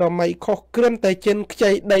តីស្រមៃខុសគ្រាន់តែចិនខ្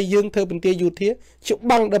ចីដីយើងធ្វើបន្ទាយយោធាច្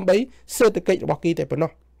បាំងដើម្បីសេដ្ឋកិច្ចរបស់គេតែប៉ុណ្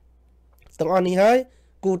ណោះទាំងអស់នេះហើយ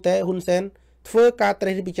គូតែហ៊ុនសែនធ្វើការត្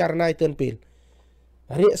រេះរិះពិចារណាឲ្យទាន់ពេល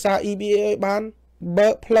រក្សា EBA ឲ្យបានបើ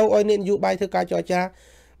កផ្លូវឲ្យនយោបាយធ្វើការចរចា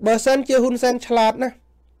បើសិនជាហ៊ុនសែនឆ្លាតណា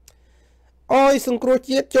អោយសង្គ្រោះ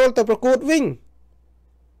ជាតិចូលទៅប្រកួតវិញ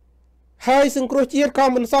ហើយសង្គ្រោះជាតិក៏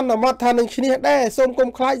មិនសន្មត់ថានឹងឈ្នះដែរសូមកុំ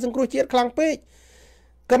ខ្លាចសង្គ្រោះជាតិខ្លាំងពេក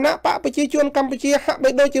គណៈបកប្រជាជនកម្ពុជាហាក់បី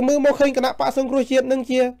ដូចជាមើលមកឃើញគណៈបកសង្គ្រោះជាតិនឹង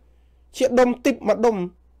ជាដុំទីបមួយដុំ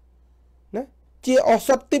ណាជាឱស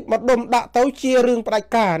ថទីបមួយដុំដាក់ទៅជារឿងផ្ដាច់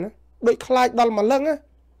ការណាដូចខ្លាចដល់ម្លឹងណា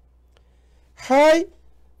ហើយ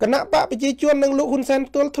គណៈបកប្រជាជននិងលោកហ៊ុនសែន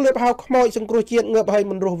ផ្ទាល់ធ្លាប់ហៅខ្មោចសង្គ្រោះជាតិងើបឲ្យ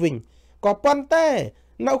មិនរស់វិញក៏ប៉ុន្តែ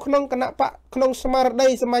នៅក្នុងគណៈបកក្នុងស្មារតី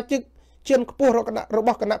សមាជិកជាន់ខ្ពស់រប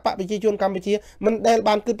ស់គណៈបកប្រជាជនកម្ពុជាមិនដែល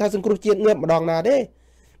បានគិតថាសង្គ្រោះជាតិងើបម្ដងណាទេ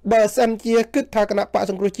បើសិនជាគិតថាគណៈបក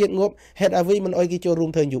សង្គ្រោះជាតិងើបហេតុអ្វីមិនអោយគេចូលរួម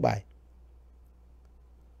ធ្វើនយោបាយ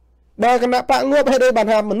បើគណៈបកងើបហេតុអីបាន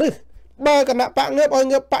ហាមមនុស្សបើគណៈបកងើបឲ្យ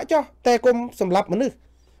ងើបបកចោះតែគុំសម្លាប់មនុស្ស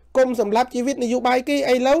គុំសម្លាប់ជីវិតនយោបាយគេ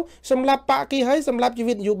ឥឡូវសម្លាប់បកគេហើយសម្លាប់ជី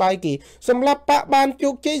វិតនយោបាយគេសម្លាប់បកបានជោ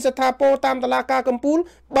គជ័យស្ថាពរតាមតុលាការកំពូល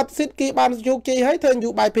បាត់សិទ្ធិគេបានជោគជ័យហើយធ្វើនយោ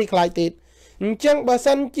បាយភ័យខ្លាចទៀតអញ្ចឹងបើ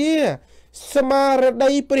សិនជាស្មារ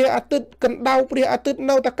តីព្រះអាទិត្យកណ្ដៅព្រះអាទិត្យ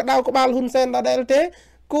នៅតែក្តៅក្បាលហ៊ុនសែនដដែលទេ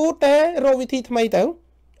គូតែរកវិធីថ្មីទៅ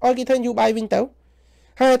ឲ្យគេធ្វើនយោបាយវិញទៅ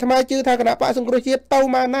ហើយអាត្មាជឿថាគណៈបកសង្គ្រោះជាតិទៅ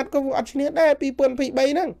មកណាត់ក៏អត់ឈ្នះដែរ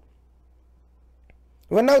2023ហ្នឹង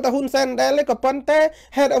วันនៅតែហ៊ុនសែនដែលក៏ប៉ុន្តែ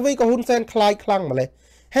ហេតុអ្វីក៏ហ៊ុនសែនខ្លាចខ្លាំងម្ល៉េះ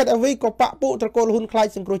ហេតុអ្វីក៏បកពួកត្រកូលហ៊ុនខ្លាច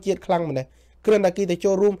សង្គ្រោះជាតិខ្លាំងម្ល៉េះគ្រាន់តែគេទៅ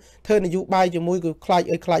ចូលរួមធ្វើនយោបាយជាមួយគឺខ្លាច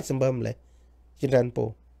ឲ្យខ្លាចសម្បើម្ល៉េះច្រើនពោ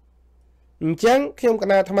អញ្ចឹងខ្ញុំក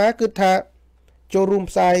ណាអាត្មាគិតថាចូលរួម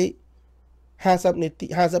ផ្សាយ50នាទី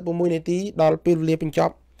56នាទីដល់ពេលវេលាបញ្ច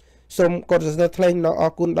ប់សូមកត់សរសេរថ្លែងនៅអ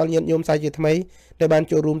រគុណដល់ញាតិញោមសាជាថ្មីដែលបាន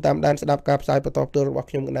ចូលរួមតាមដានស្ដាប់ការផ្សាយបន្តផ្ទាល់របស់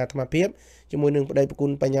ខ្ញុំកណាអាត្មាភាពជាមួយនឹងប្តីប្រគុណ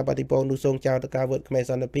បញ្ញាបតិពងនូសូងចៅតកាវត្តខ្មែរ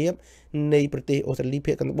សន្តិភាពនៃប្រទេសអូស្ត្រាលី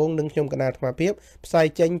ភាគខាងត្បូងនិងខ្ញុំកណាអាត្មាភាពផ្សាយ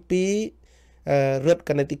ចេញពីរដ្ឋ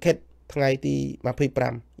Connecticut ថ្ងៃទី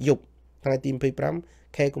25យប់ថ្ងៃទី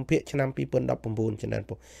25ខែកុម្ភៈឆ្នាំ2019ចំណាន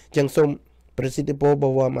ពុះអញ្ចឹងសូម ប្រសិទ្ធិពលប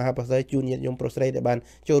វរមហាប្រសិទ្ធជួនញាតិញោមប្រុសស្រីដែលបាន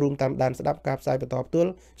ចូលរួមតាមដានស្ដាប់ការផ្សាយបន្តផ្ទា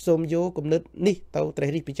ល់សូមយកគំនិតនេះទៅត្រេះ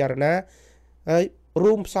រិះពិចារណាហើយ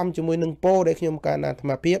រួមផ្សំជាមួយនឹងពោដែលខ្ញុំកាលអាត្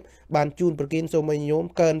មាភាពបានជូនប្រគិនសូមឲ្យញោម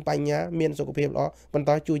កើនបញ្ញាមានសុខភាពល្អបន្ត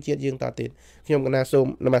ជួយជាតិយើងតទៀតខ្ញុំកណាសូម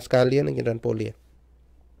នមស្ការលានិងចម្រើនពរលា